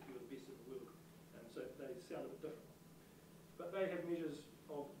 100 if you're the best in the world. So they sound a bit different. But they have measures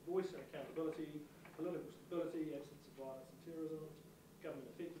of voice and accountability, political stability, absence of violence and terrorism,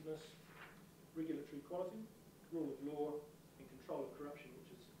 government effectiveness, regulatory quality, rule of law, and control of corruption,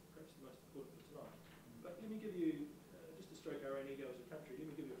 which is perhaps the most important for tonight. But let me give you, just to stroke our own ego as a country, let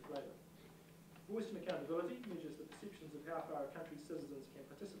me give you a flavour. Voice and accountability measures the perceptions of how far a country's citizens can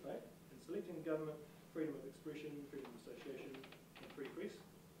participate in selecting government, freedom of expression, freedom of association, and free press.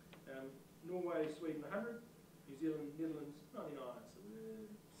 Norway, Sweden 100, New Zealand, Netherlands 99, so we're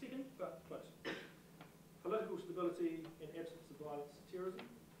second, but close. Political stability and absence of violence and terrorism.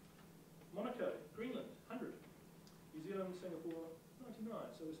 Monaco, Greenland 100, New Zealand, Singapore 99,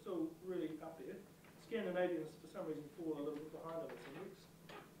 so we're still really up there. Scandinavians, for some reason, fall a little bit behind on this index.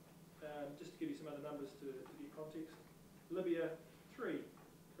 Just to give you some other numbers to give context. Libya 3,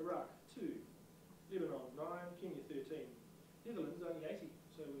 Iraq 2, Lebanon 9, Kenya 13, Netherlands only 80,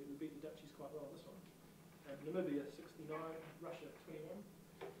 so we beat the Dutchies quite well on this one. Namibia 69, Russia 21.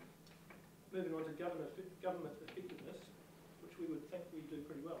 Moving on to government effectiveness, which we would think we do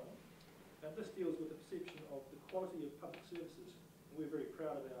pretty well on. This deals with the perception of the quality of public services. And we're very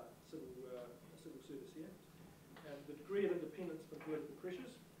proud of our civil service here. The degree of independence from political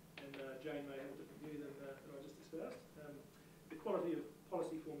pressures, and Jane may have a different view than I just espoused. The quality of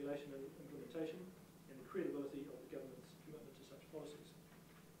policy formulation and implementation, and the credibility of the government's commitment to such policies.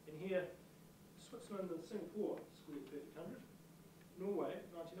 And here, Switzerland and Singapore scored the perfect 100. Norway,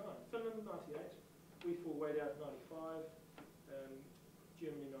 99. Finland, 98. We fall way down at 95.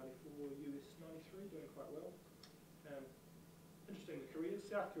 Germany, 94. US, 93, doing quite well. Interesting, the Koreas.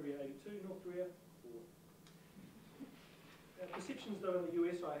 South Korea, 82. North Korea, 4. Perceptions, though, in the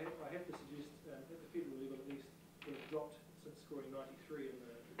US, I have to suggest, at the federal level at least, have dropped since scoring 93 in the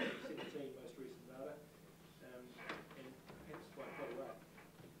 2017 most recent data, and perhaps quite a way.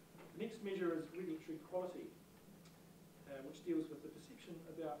 The next measure is regulatory quality, which deals with the perception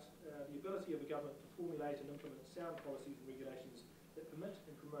about the ability of a government to formulate and implement sound policies and regulations that permit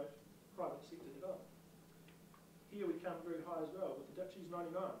and promote private sector development. Here we come very high as well, with the Dutchies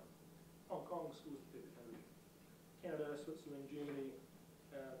 99. Hong Kong scores the perfect 100. Canada, Switzerland, Germany,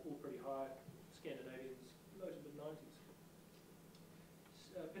 all pretty high. Scandinavians, low to mid-90s.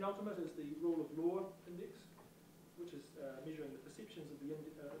 Penultimate is the Rule of Law Index, which is measuring the perceptions of the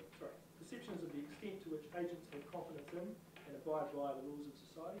extent to which agents have confidence in and abide by the rules of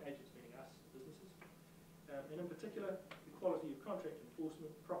society. Agents meaning us, businesses, and in particular the quality of contract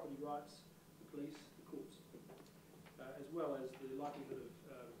enforcement, property rights, the police, the courts, as well as the likelihood of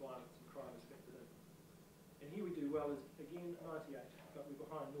violence and crime is factored in. And here we do well as again 98, but we're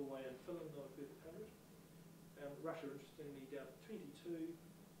behind Norway and Finland, not a perfect 100. Russia, interestingly, down to 22.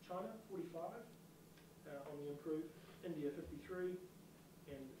 China, 45 on the improve. India, 53.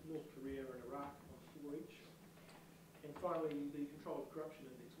 And North Korea and Iraq on 4 each. And finally, the Control of Corruption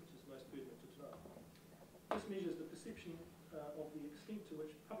Index, which is most pertinent to tonight. This measures the perception of the extent to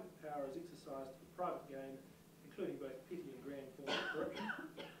which public power is exercised for private gain, including both petty and grand forms of corruption,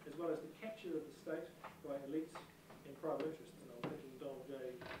 as well as the capture of the state by elites and private interests. And I'm thinking Donald J.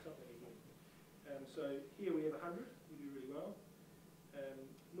 something again. So here we have 100, we do really well.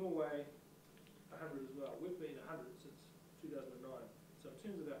 Norway, 100 as well. We've been 100 since 2009. So in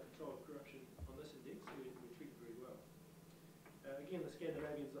terms of our control of corruption on this index, we're treated very well. Again, the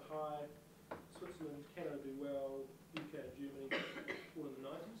Scandinavians are high. Switzerland, Canada do well. UK and Germany, all in the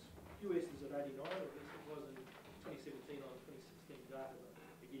 90s. US is at 89, or at least it was in 2017 on 2016 data. But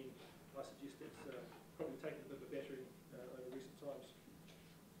again, I suggest that's probably taken a bit of a battering over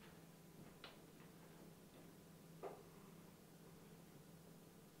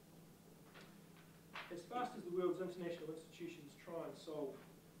As fast as the world's international institutions try and solve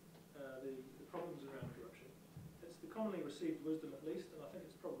the problems around corruption, it's the commonly received wisdom, at least, and I think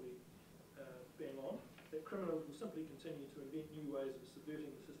it's probably bang on, that criminals will simply continue to invent new ways of subverting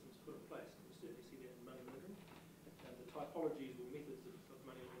the systems put in place. And we certainly see that in money laundering. And the typologies or methods of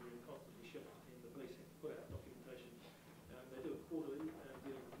money laundering constantly shift, and the police have to put out documentation. They do it quarterly,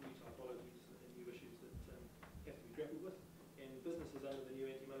 dealing with new typologies and new issues that have to be grappled with. And businesses under the new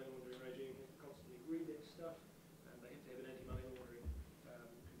anti-money laundering regime have to constantly read that stuff. They have to have an anti-money laundering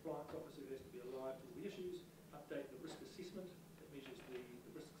compliance officer who has to be alive to all the issues, update the risk assessment that measures the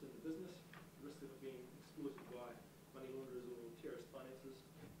risks in the business, the risk of it being exploited by money launderers or terrorist financiers,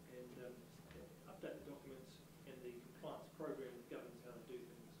 and update the documents and the compliance program that governs how to do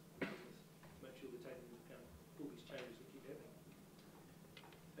things in business to make sure they're taking into account all these changes that keep happening.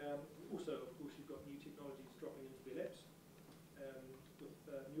 Also, of course, you've got new technologies dropping into their laps with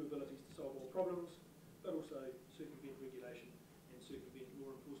new abilities to solve more problems, but also circumvent regulation and circumvent law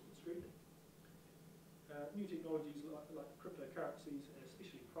enforcement scrutiny. New technologies like cryptocurrencies and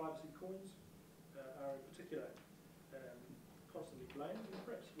especially privacy coins are in particular constantly blamed, and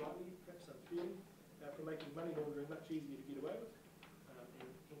perhaps rightly, perhaps unfairly, for making money laundering much easier to get away with, and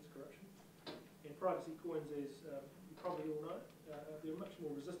hence corruption. And privacy coins, as you probably all know, they're much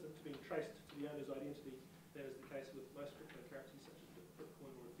more resistant to being traced to the owner's identity than is the case with most cryptocurrencies such as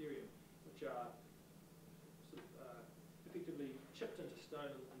Bitcoin or Ethereum, which are sort of effectively chipped into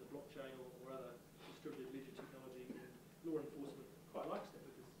stone in the blockchain or other distributed ledger technology, and law enforcement quite likes that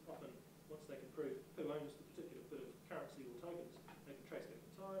because often once they can prove who owns the particular bit of currency or tokens, they can trace back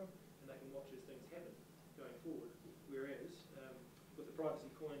the time and they can watch as things happen going forward. Whereas with the privacy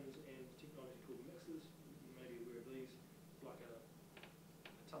coins and technology called mixers, you may be aware of these, it's like a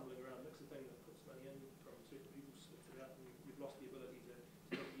tumbling around mixer thing that puts money in from certain people, spits it out, and you've lost the ability to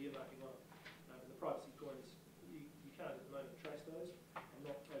put the earmarking on it. And the privacy coins, you can't at the moment trace those. I'm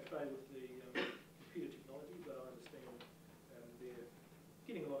not au fait with the computer technology, but I understand they're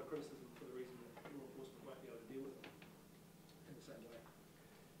getting a lot of criticism for the reason that law enforcement won't be able to deal with them in the same way.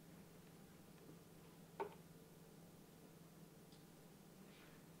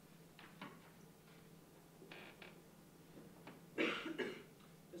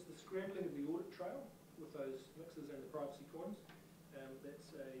 It's the scrambling of the audit trail with those mixers and the privacy coins.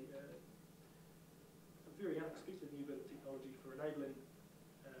 That's a very unexpected new bit of technology for enabling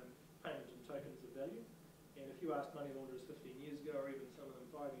payment in tokens of value. And if you asked money launderers 15 years ago, or even some of them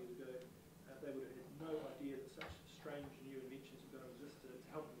 5 years ago, they would have had no idea that such strange new inventions were going to exist to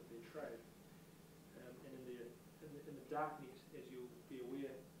help them with their trade. And in the dark net, as you'll be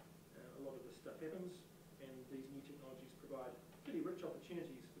aware, a lot of this stuff happens, and these new technologies provide pretty rich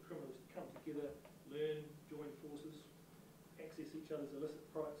opportunities for criminals to come together, learn, join forces, access each other's illicit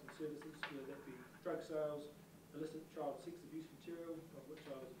products and services, whether that be drug sales, illicit child sex abuse material, of which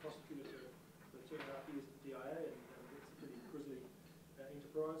I was a prosecutor for 2.5 years at the DIA, and that's a pretty grisly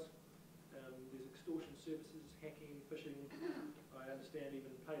enterprise. There's extortion services, hacking, phishing, I understand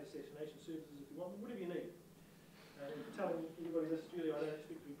even paid assassination services if you want them, whatever you need. And for telling anybody this, Julie, I don't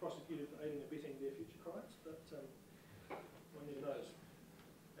expect to be prosecuted for aiding and abetting their future crimes, but one never knows.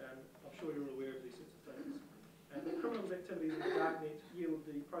 I'm sure you're all aware of these sorts of things. The criminals' activities in the darknet yield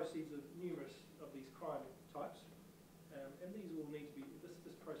the proceeds of numerous of these crime types, and these all need to be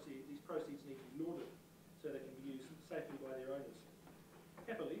these proceeds need to be laundered so they can be used safely by their owners.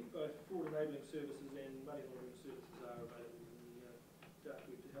 Happily, both fraud enabling services and money laundering services are available in the dark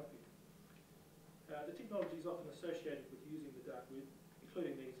web to help you. The technologies often associated with using the dark web,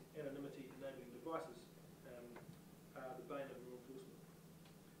 including these anonymity enabling devices, are the bane of law enforcement.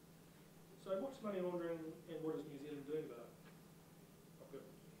 So what's money laundering and what is New Zealand doing about it? Oh, good.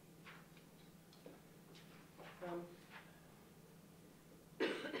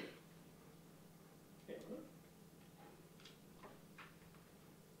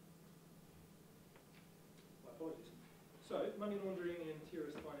 My apologies. So, money laundering and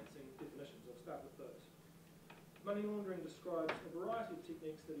terrorist financing definitions. I'll start with those. Money laundering describes a variety of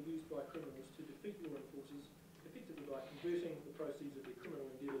techniques that are used by criminals to defeat law enforcers, effectively by converting the proceeds of their criminal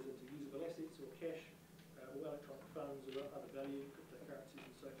endeavours into usable assets or cash or electronic funds or other value, cryptocurrencies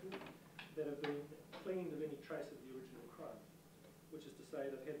and so forth, that have been cleaned of any trace of the original crime, which is to say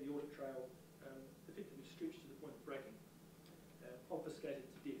they've had the audit trail effectively stretched to the point of breaking, obfuscated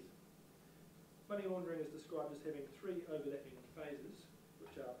to death. Money laundering is described as having 3 overlapping phases,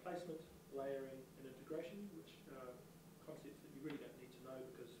 which are placement, layering and integration, which are concepts that you really don't need to know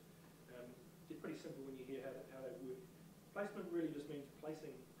because they're pretty simple when you hear how they work. Placement really just means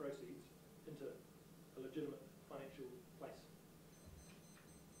placing proceeds into a legitimate financial place.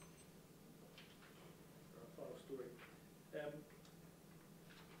 For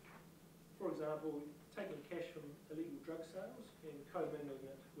example, taking cash from illegal drug sales and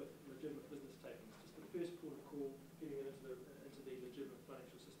co-mingling it with legitimate business takings. Just the first port of call, getting it into the legitimate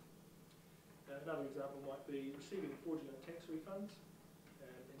financial system. Another example might be receiving fraudulent tax refunds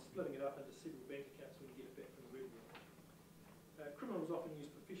and splitting it up into several bank accounts when you get it back from the revenue. Criminals often use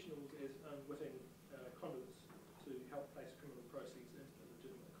professionals as unwitting conduits to help place criminal proceeds into the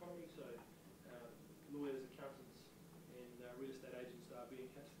legitimate economy. So lawyers, accountants and real estate agents are being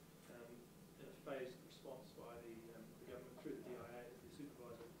hit in a phased response by the government through the DIA as their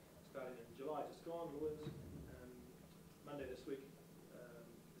supervisor, starting in July just gone, lawyers, Monday this week as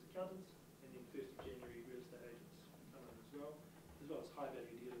accountants, and then 1st of January real estate agents come in as well as high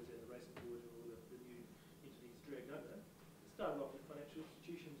value dealers and the racing board and all the new entities dragged under. It started off with financial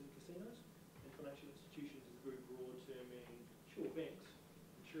institutions and casinos, and financial institutions is a very broad term, meaning sure banks,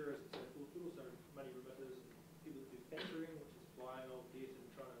 insurers and so forth, but also money remitters and people that do factoring, which is buying old debt and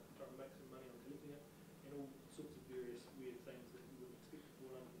trying to make some money on collecting it, and all sorts of various weird things that you wouldn't expect to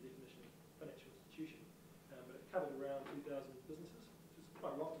fall under the definition of financial institution. But it covered around 2,000 businesses, which is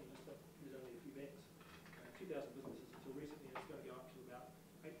quite lofty, just like there's only a few banks. 2,000 businesses until recently, and it's going to go up to about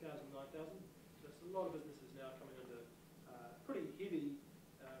 8,000, 9,000. So it's a lot of businesses now coming under pretty heavy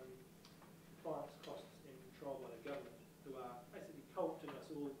compliance costs and control by the government, who are basically co-opting us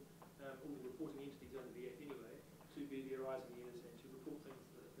all the reporting entities under the Act anyway, to be their eyes and ears and to report things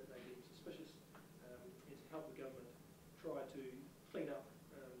that they deem suspicious, and to help the government try to clean up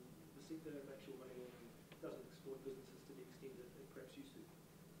the sector and make sure money laundering doesn't exploit businesses to the extent that it perhaps used to.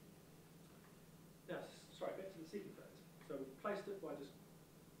 Now, sorry, back to the second phase. So we've placed it by just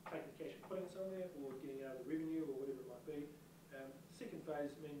taking cash and putting it somewhere, or getting out of the revenue, or whatever it might be. Second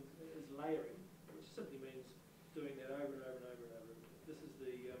phase is layering, which simply means doing that over and over and over and over. This is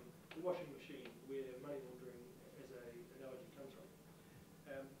the washing machine where money laundering as an analogy comes from.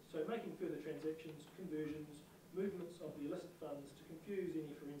 So making further transactions, conversions, movements of the illicit funds to confuse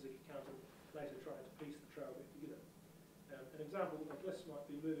any forensic accountant later trying to piece the trail back together. An example of this might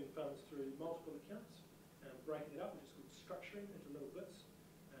be moving funds through multiple accounts, breaking it up, which is called structuring, into little bits.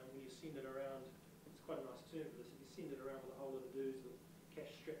 When you send it around, it's quite a nice term for this, if you send it around with a whole lot of dudes with cash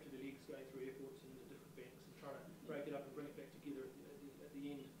strapped to their legs going through airports and into different banks and trying to break it up and bring it back together at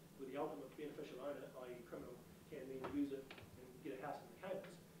the end with the ultimate beneficial owner, i.e. criminal, can then use it and get a house in the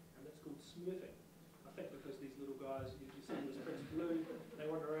Caymans, and that's called smurfing. I think because these little guys, you see them as Prince Blue, they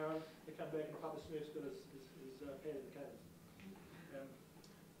wander around, they come back and Papa Smurf's got his pad in the Caymans.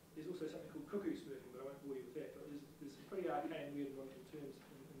 There's also something called cuckoo smurfing, but I won't bore you with that. But there's some pretty arcane, weird and wonderful terms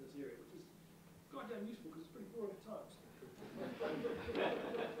in this area, which is goddamn useful because it's pretty boring at times.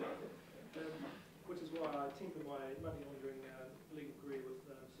 Which is why I temper my money laundering legal career with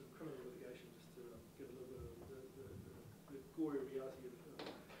some criminal litigation, just to give a little bit of the gory reality of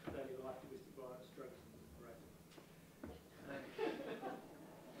daily life, domestic violence, drugs and rape.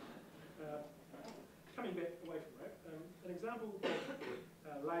 Coming back away from rape, an example of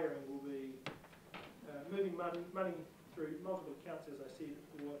layering will be moving money through multiple accounts, as I said,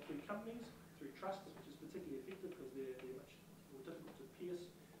 or through companies, through trusts, which is particularly effective because they're much more difficult to pierce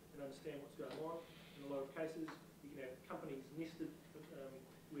and understand what's going on. In a lot of cases, you can have companies nested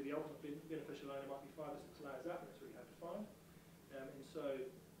where the ultimate beneficial owner might be 5 or 6 layers up, and it's really hard to find. And so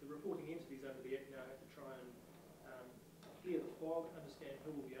the reporting entities under the Act now have to try and clear the fog, understand who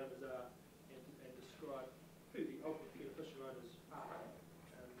all the owners are, and describe who the ultimate beneficial owners are.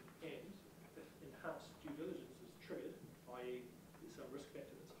 And if enhanced due diligence is triggered, i.e. there's some risk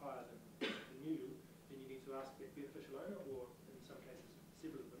factor that's higher than usual, then you need to ask that beneficial owner, or in some cases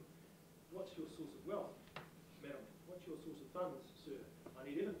several of them, what's your source of wealth, madam? What's your source of funds, sir? I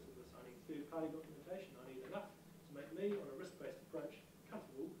need evidence of this. I need third-party documentation. I need enough to make me, on a risk-based approach,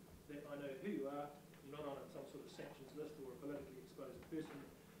 comfortable that I know who you are. You're not on some sort of sanctions list or a politically exposed person,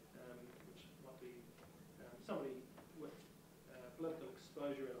 which might be somebody with political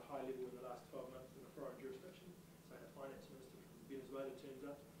exposure at a high level in the last 12 months in a foreign jurisdiction. So a finance minister from Venezuela turns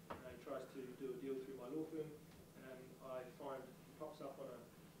up, tries to do a deal through my law firm. I find he pops up on a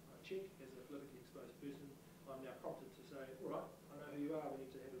check as a politically exposed person. I'm now prompted to say, all right, I know who you are, we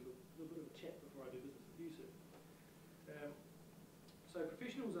need to have a little bit of a chat before I do business with you, sir. So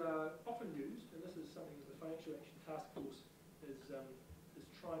professionals are often used, and this is something that the Financial Action Task Force is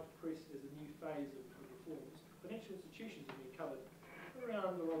trying to press as a new phase of reforms. Financial institutions have been covered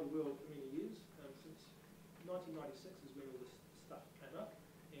around the world for many years. Since 1996 is when all this stuff came up,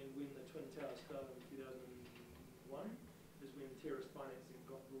 and when the Twin Towers fell in 2001 is when terrorist financing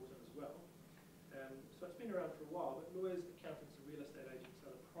got brought in as well. So it's been around for a while, but lawyers, accountants and real estate agents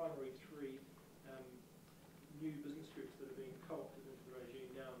are the primary 3 new business groups that being co-opted into the regime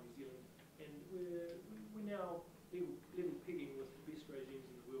now in New Zealand, and we're now level pegging with the best regimes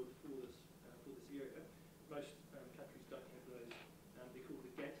in the world for this area. Most countries don't have those. They're called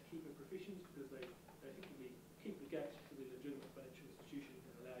the gatekeeper professions because they effectively keep the gates to the legitimate financial institution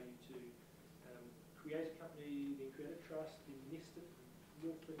and allow you to create a company, then create a trust, then nest it,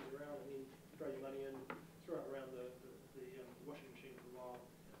 walk things around, and then throw your money in, throw it around the washing machine for a while,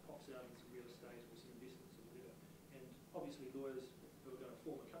 and it pops out in some real estate or some investments or whatever. And obviously lawyers who are going to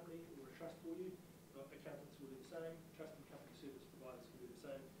form a company or a trust for you, accountants will do the same, trust and company service providers will do the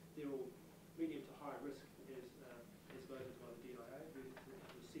same. They're all medium to high risk as voted by the DIA, who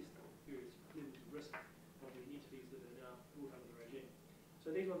assess the various levels of risk of the entities that are now brought under the regime.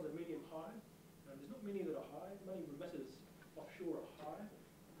 So these ones are medium high. There's not many that are high. Money remitters offshore are high.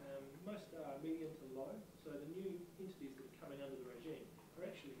 Most are medium to low. So the new entities that are coming under the regime are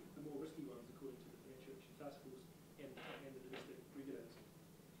actually the more risky ones according to the Financial Action Task Force and the domestic regulators.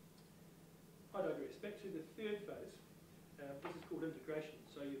 I digress. Back to the third phase. This is called integration.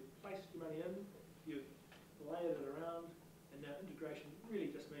 So you've placed your money in, you've layered it around, and now integration really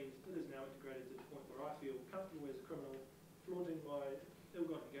just means it is now integrated to the point where I feel comfortable as a criminal flaunting my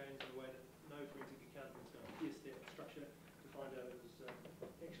ill-gotten gains in a way that no forensic accountant is going to pierce that structure to find out it was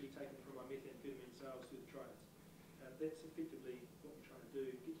actually taken from my methamphetamine sales through the trials. That's effectively what we're trying to do,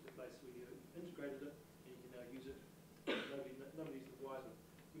 get to the place where you've integrated it and you can now use it. Nobody's the wiser.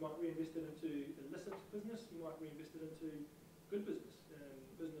 You might reinvest it into illicit business, you might reinvest it into good business.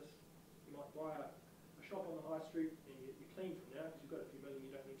 You might buy a shop on the high street and you're clean from now because you've got a few million,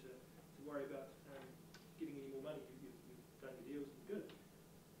 you don't need to worry about getting any more money. You've done your deals and you're good.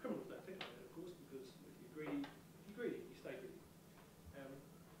 Criminals don't think like that, of course, because if you're greedy, you stay greedy.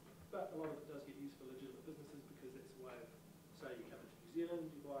 But a lot of it does get used for legitimate businesses because that's a way of, say you come into New Zealand,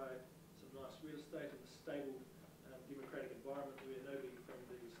 you buy some nice real estate in a stable democratic environment where nobody from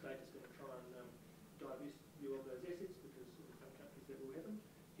the state is going to try and divest you of those assets because in some countries that will happen.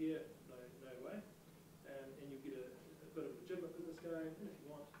 Here, no way. And you get a bit of legitimate business going, and if you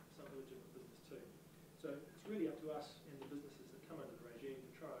want, some illegitimate business too. So it's really up to us and the businesses that come under the regime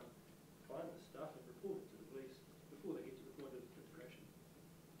to try and find this stuff and report it to the police before they get to the point of integration.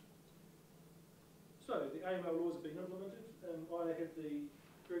 So the AML laws have been implemented. I have the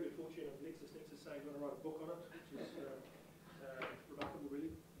very good fortune of LexisNexis saying I'm going to write a book on it, which is remarkable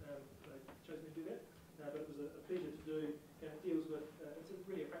really. They chose me to do that. But it was a pleasure to do, and it deals with, it's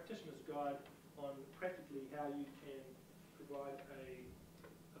really a practitioner's guide on practically how you can provide a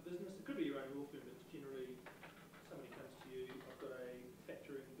business. It could be your own law firm, but it's generally somebody comes to you, I've got a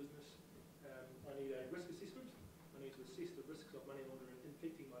factoring business, I need a risk assessment, I need to assess the risks of money laundering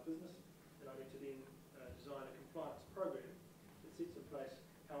infecting my business, and I need to then design a compliance program that sets in place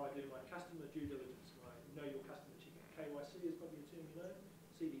how I do my customer due diligence, my know your customer checking. KYC is probably a term you know,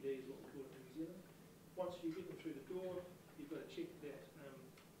 CDD is what we call it in New Zealand. Once you get them through the door, you've got to check that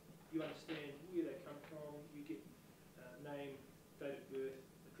you understand where they come from, you get name, date of birth,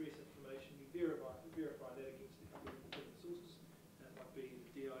 address information, you verify that against a couple of different sources. That might be the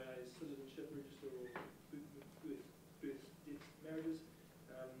DIA's citizenship register or birth, deaths, marriages.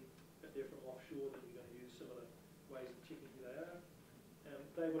 If they're from offshore, then you're going to use similar ways of checking who they are.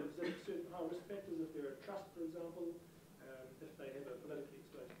 They will exhibit certain high risk factors if they're a trust, for example, if they have a politically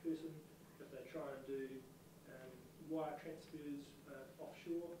exposed person, if they try and do wire transfers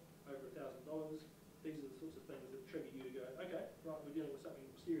offshore over $1,000. These are the sorts of things that trigger you to go, okay, right, we're dealing with something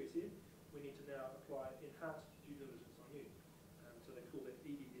serious here. We need to now apply enhanced due diligence on you. So they call that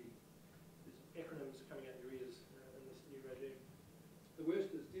EDD. There's acronyms coming out your ears in this new regime. The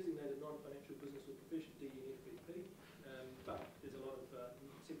worst is designated non-financial business or profession, DNFBP, but there's a lot of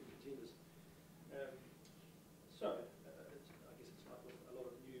second contenders. I guess it's like with a lot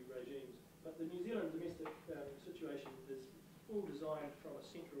of new regimes. But the New Zealand domestic situation is all designed from a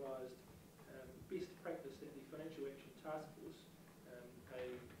centralised best practice that the Financial Action Task Force, a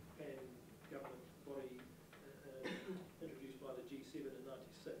pan-government body introduced by the G7 in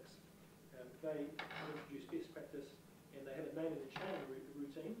 '96, they introduced best practice and they have a name and shame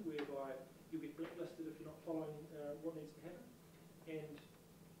routine whereby you get blacklisted if you're not following what needs to happen. And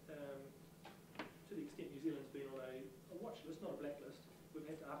to the extent New Zealand's been on a watch list, not a blacklist, we've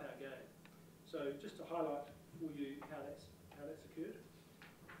had to up our game. So just to highlight for you how that's occurred.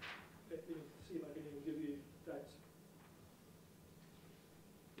 In fact, let me see if I can even give you dates.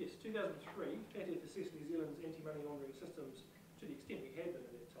 Yes, 2003, FATF assessed New Zealand's anti-money laundering systems to the extent we had them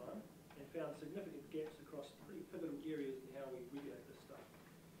at that time and found significant gaps across pretty pivotal areas in how we regulate this stuff.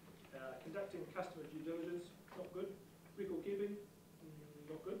 Conducting customer due diligence, not good. Record keeping,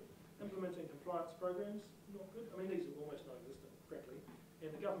 not good. Implementing compliance programs, not good. I mean, these are almost non-existent, frankly. And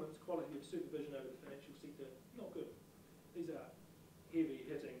the government's quality of supervision over the financial sector, not good. These are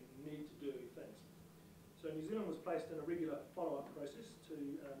heavy-hitting, need-to-do things. So New Zealand was placed in a regular follow-up process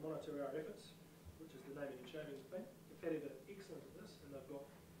to monitor our efforts, which is the naming and shaming thing. The FATF are excellent at this, and they've got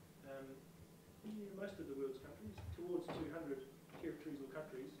most of the world's countries, towards 200 territories or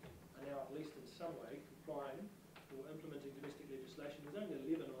countries, are now at least in some way complying or implementing domestic legislation. There's only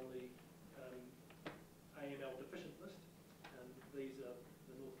 11 on the AML deficient list. These are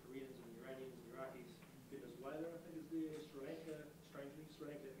the North Koreans and the Iranians and Iraqis. Venezuela, I think, is there. Sri Lanka, strangely, Sri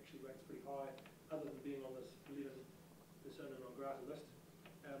Lanka actually rates pretty high, other than being on this 11 persona non grata list.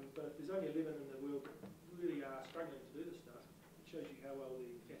 But if there's only 11 in the world that really are struggling to do this stuff, it shows you how well the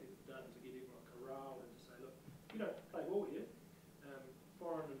FATF have done to get everyone corralled and to say, look, you don't play ball here.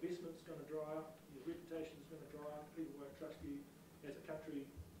 Foreign investment's going to dry up, your reputation's going to dry up, people won't trust you as a country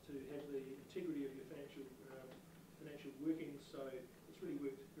to have the integrity of your financial workings, so it's really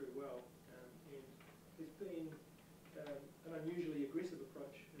worked very well. And there's been an unusually aggressive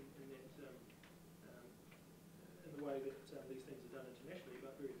approach in the way that these things are done internationally,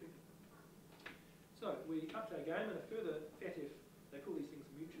 but very effective. So we upped our game, and a further FATF, they call these things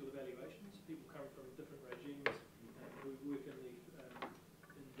mutual evaluations. People come from different regimes who work in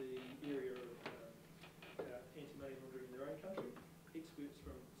the area of anti-money laundering in their own country. Experts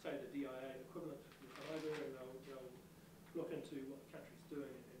from, say, the DIA equivalent will come over and they'll look into what the country's doing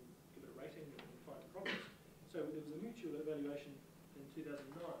and give it a rating and find problems. So there was a mutual evaluation in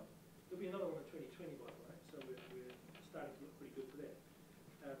 2009. There'll be another one in 2020, by the way, so we're starting to look pretty good for that.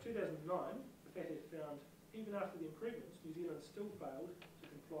 2009, the FATF found, even after the improvements, New Zealand still failed to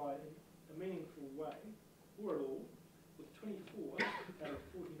comply in a meaningful way, or at all, with 24 out of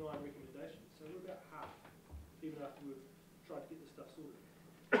 49 recommendations. So we're about half, even after we've tried to get this stuff sorted.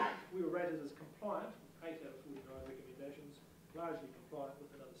 We were rated as compliant with 8 out of 49 recommendations, largely compliant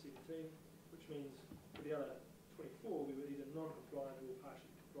with another 17, which means for the other 24 we were either non-compliant or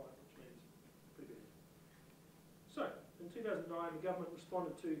partially compliant, which means pretty bad. So, in 2009 the government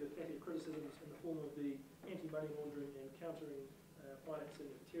responded to the FATF criticisms in the form of the Anti-Money Laundering and Countering Financing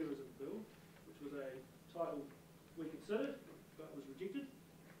of Terrorism Bill, which was a title we considered, but was rejected.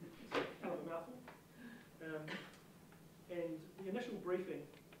 It's kind of a mouthful. And the initial briefing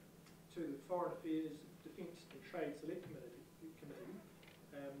to the Foreign Affairs, Defence and Trade Select Committee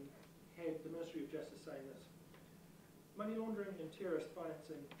had the Ministry of Justice saying this: money laundering and terrorist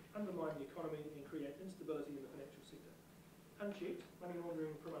financing undermine the economy and create instability in the financial sector. Unchecked, money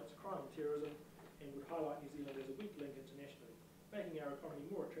laundering promotes crime and terrorism and would highlight New Zealand as a weak link internationally, making our economy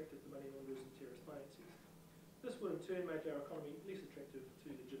more attractive to money launderers and terrorist financiers. This would in turn make our economy less attractive to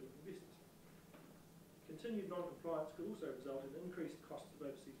legitimate investors. Continued non-compliance could also result in increased costs of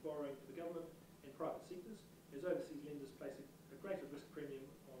overseas borrowing for the government and private sectors, as overseas lenders place a greater risk premium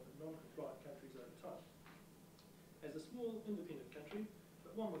on non-compliant countries over time. As a small independent country,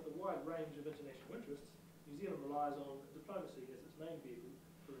 but one with a wide range of international interests, New Zealand relies on diplomacy as its main vehicle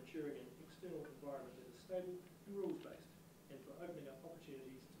for ensuring an external environment that is stable and rules-based, and for opening up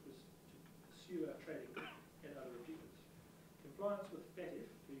opportunities to pursue our trading and other objectives. Compliance with FATF,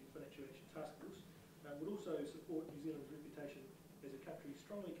 the Financial Action Task Force, would also support New Zealand's reputation as a country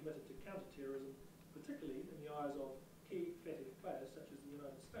strongly committed to counter-terrorism, particularly in the eyes of key FATF players such as the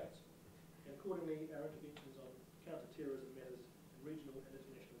United States. And accordingly, our interventions on counter-terrorism matters in regional and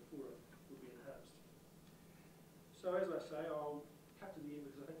international fora would be enhanced. So as I say, I'll cut to the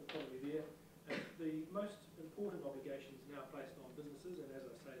end because I think we're probably there. The most important obligations now placed on businesses, and as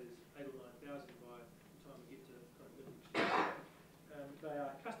I say, there's 8 or 9,000 by the time we get to kind of middle next year. They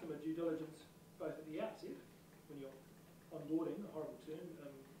are customer due diligence, both at the outset, when you're onboarding, a horrible term,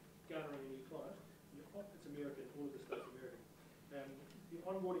 garnering a new client. It's American, all of this stuff's American. You're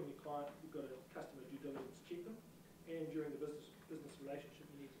onboarding your client, you've got a customer due diligence check them, and during the business relationship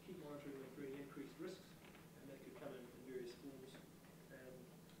you need to keep monitoring them for any increased risks, and that could come in various forms.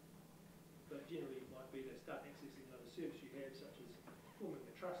 But generally it might be they start accessing another service you have, such as forming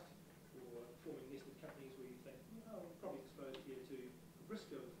a trust or forming nested companies where you think, oh, I'm probably exposed here to the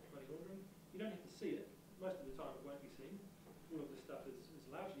risk of money laundering. You don't have to see it. Most of the time it won't be seen. All of this stuff is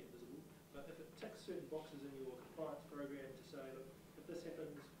largely invisible. But if it ticks certain boxes in your compliance program to say, look, if this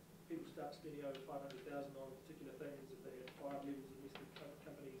happens, people start spending over 500,000 on particular things, if they have 5 levels of listed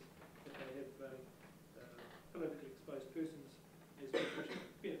companies, if they have politically exposed persons as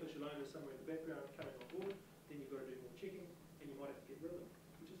beneficial owners somewhere in the background coming on board, then you've got to do more checking, and you might have to get rid of them,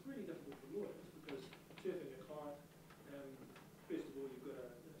 which is really difficult for lawyers because turfing a client, first of all, you've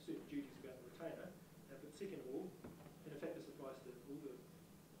got certain duties about the retainer, but second of all, and in fact this applies to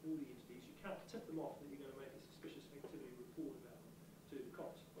all the entities, them off that you're going to make a suspicious activity report about them to the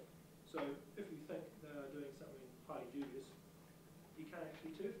cops. So if you think they are doing something highly dubious, you can't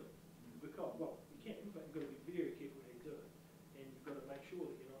actually turf them. Because, well, you can, but you've got to be very careful how you do it. And you've got to make sure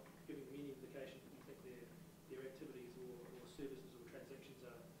that you're not giving them any indication that you think their activities or services or transactions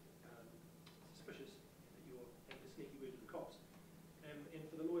are suspicious, and that you're having a sneaky word to the cops. And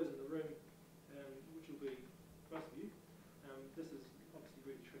for the lawyers in the room, which will be most of you, this is obviously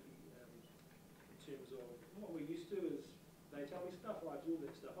really tricky in terms of what we're used to is they tell me stuff, I absorb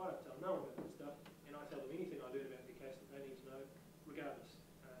that stuff, I don't tell no one about that stuff, and I tell them anything I learn about their case that they need to know, regardless.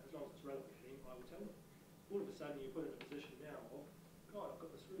 As long as it's relevant to them, I will tell them. All of a sudden you're put in a position now of, God, I've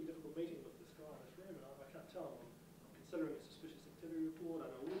got this really difficult meeting with this guy in this room, and I can't tell him I'm considering a suspicious activity report,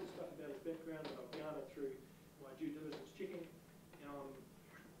 I know all this stuff about his background that I've garnered through my due diligence checking, and how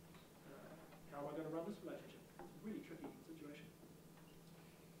am I going to run this relationship? It's a really tricky situation.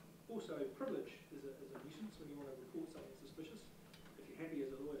 Also, privilege is a nuisance when you want to report something suspicious. If you're happy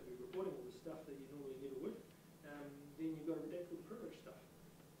as a lawyer to be reporting all this stuff that you normally never would, then you've got to redact all the privilege stuff.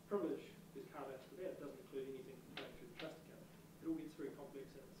 Privilege is carve-outs for that. It doesn't include anything going through the trust account. It all gets very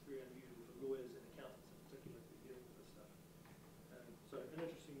complex and it's very unusual for lawyers and accountants in particular to be dealing with this stuff. So an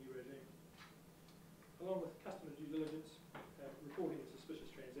interesting new regime. Along with customer due diligence, reporting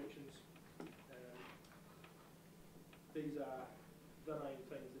suspicious transactions, these are the main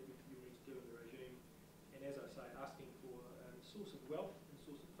things that you need to do in the regime. And as I say, asking for source of wealth and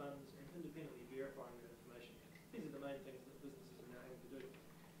source of funds and independently verifying that information. These are the main things that businesses are now having to do.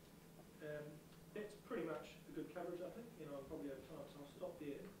 That's pretty much a good coverage, I think. I'm probably out of time, so I'll stop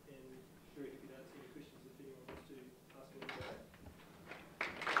there and very happy to answer any questions if anyone wants to ask me about that.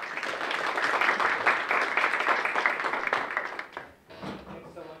 Thanks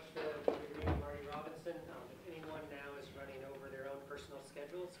so much for reading, Marty Robinson. If anyone now is running over their own personal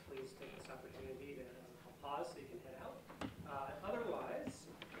schedules, please take this opportunity to pause so you can head out. Otherwise,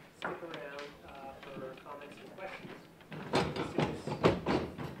 stick around for comments and questions.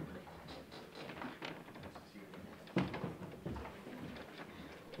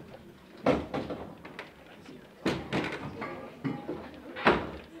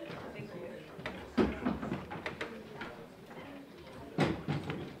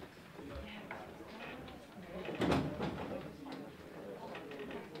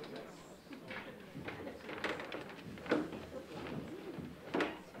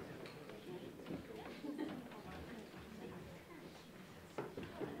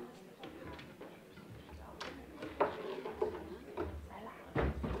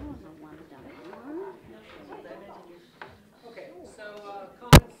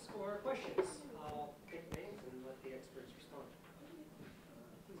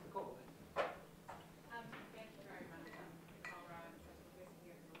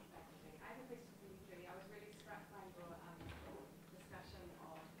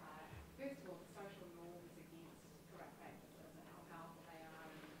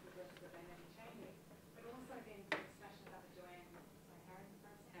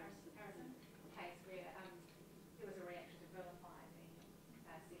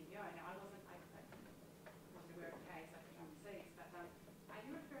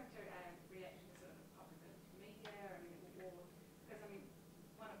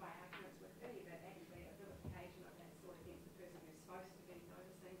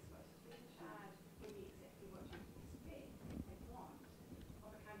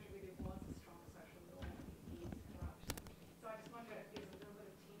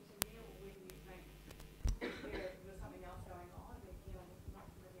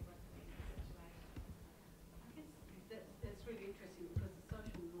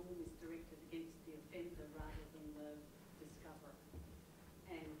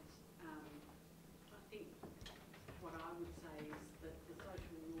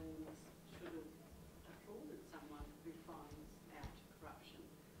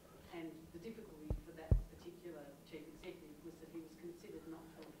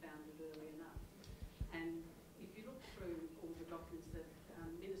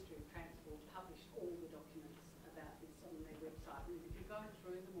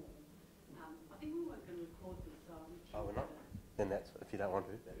 Oh, we're not? Then that's, if you don't want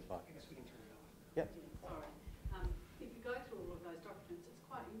to, that's fine. I guess we can turn it off. Yep.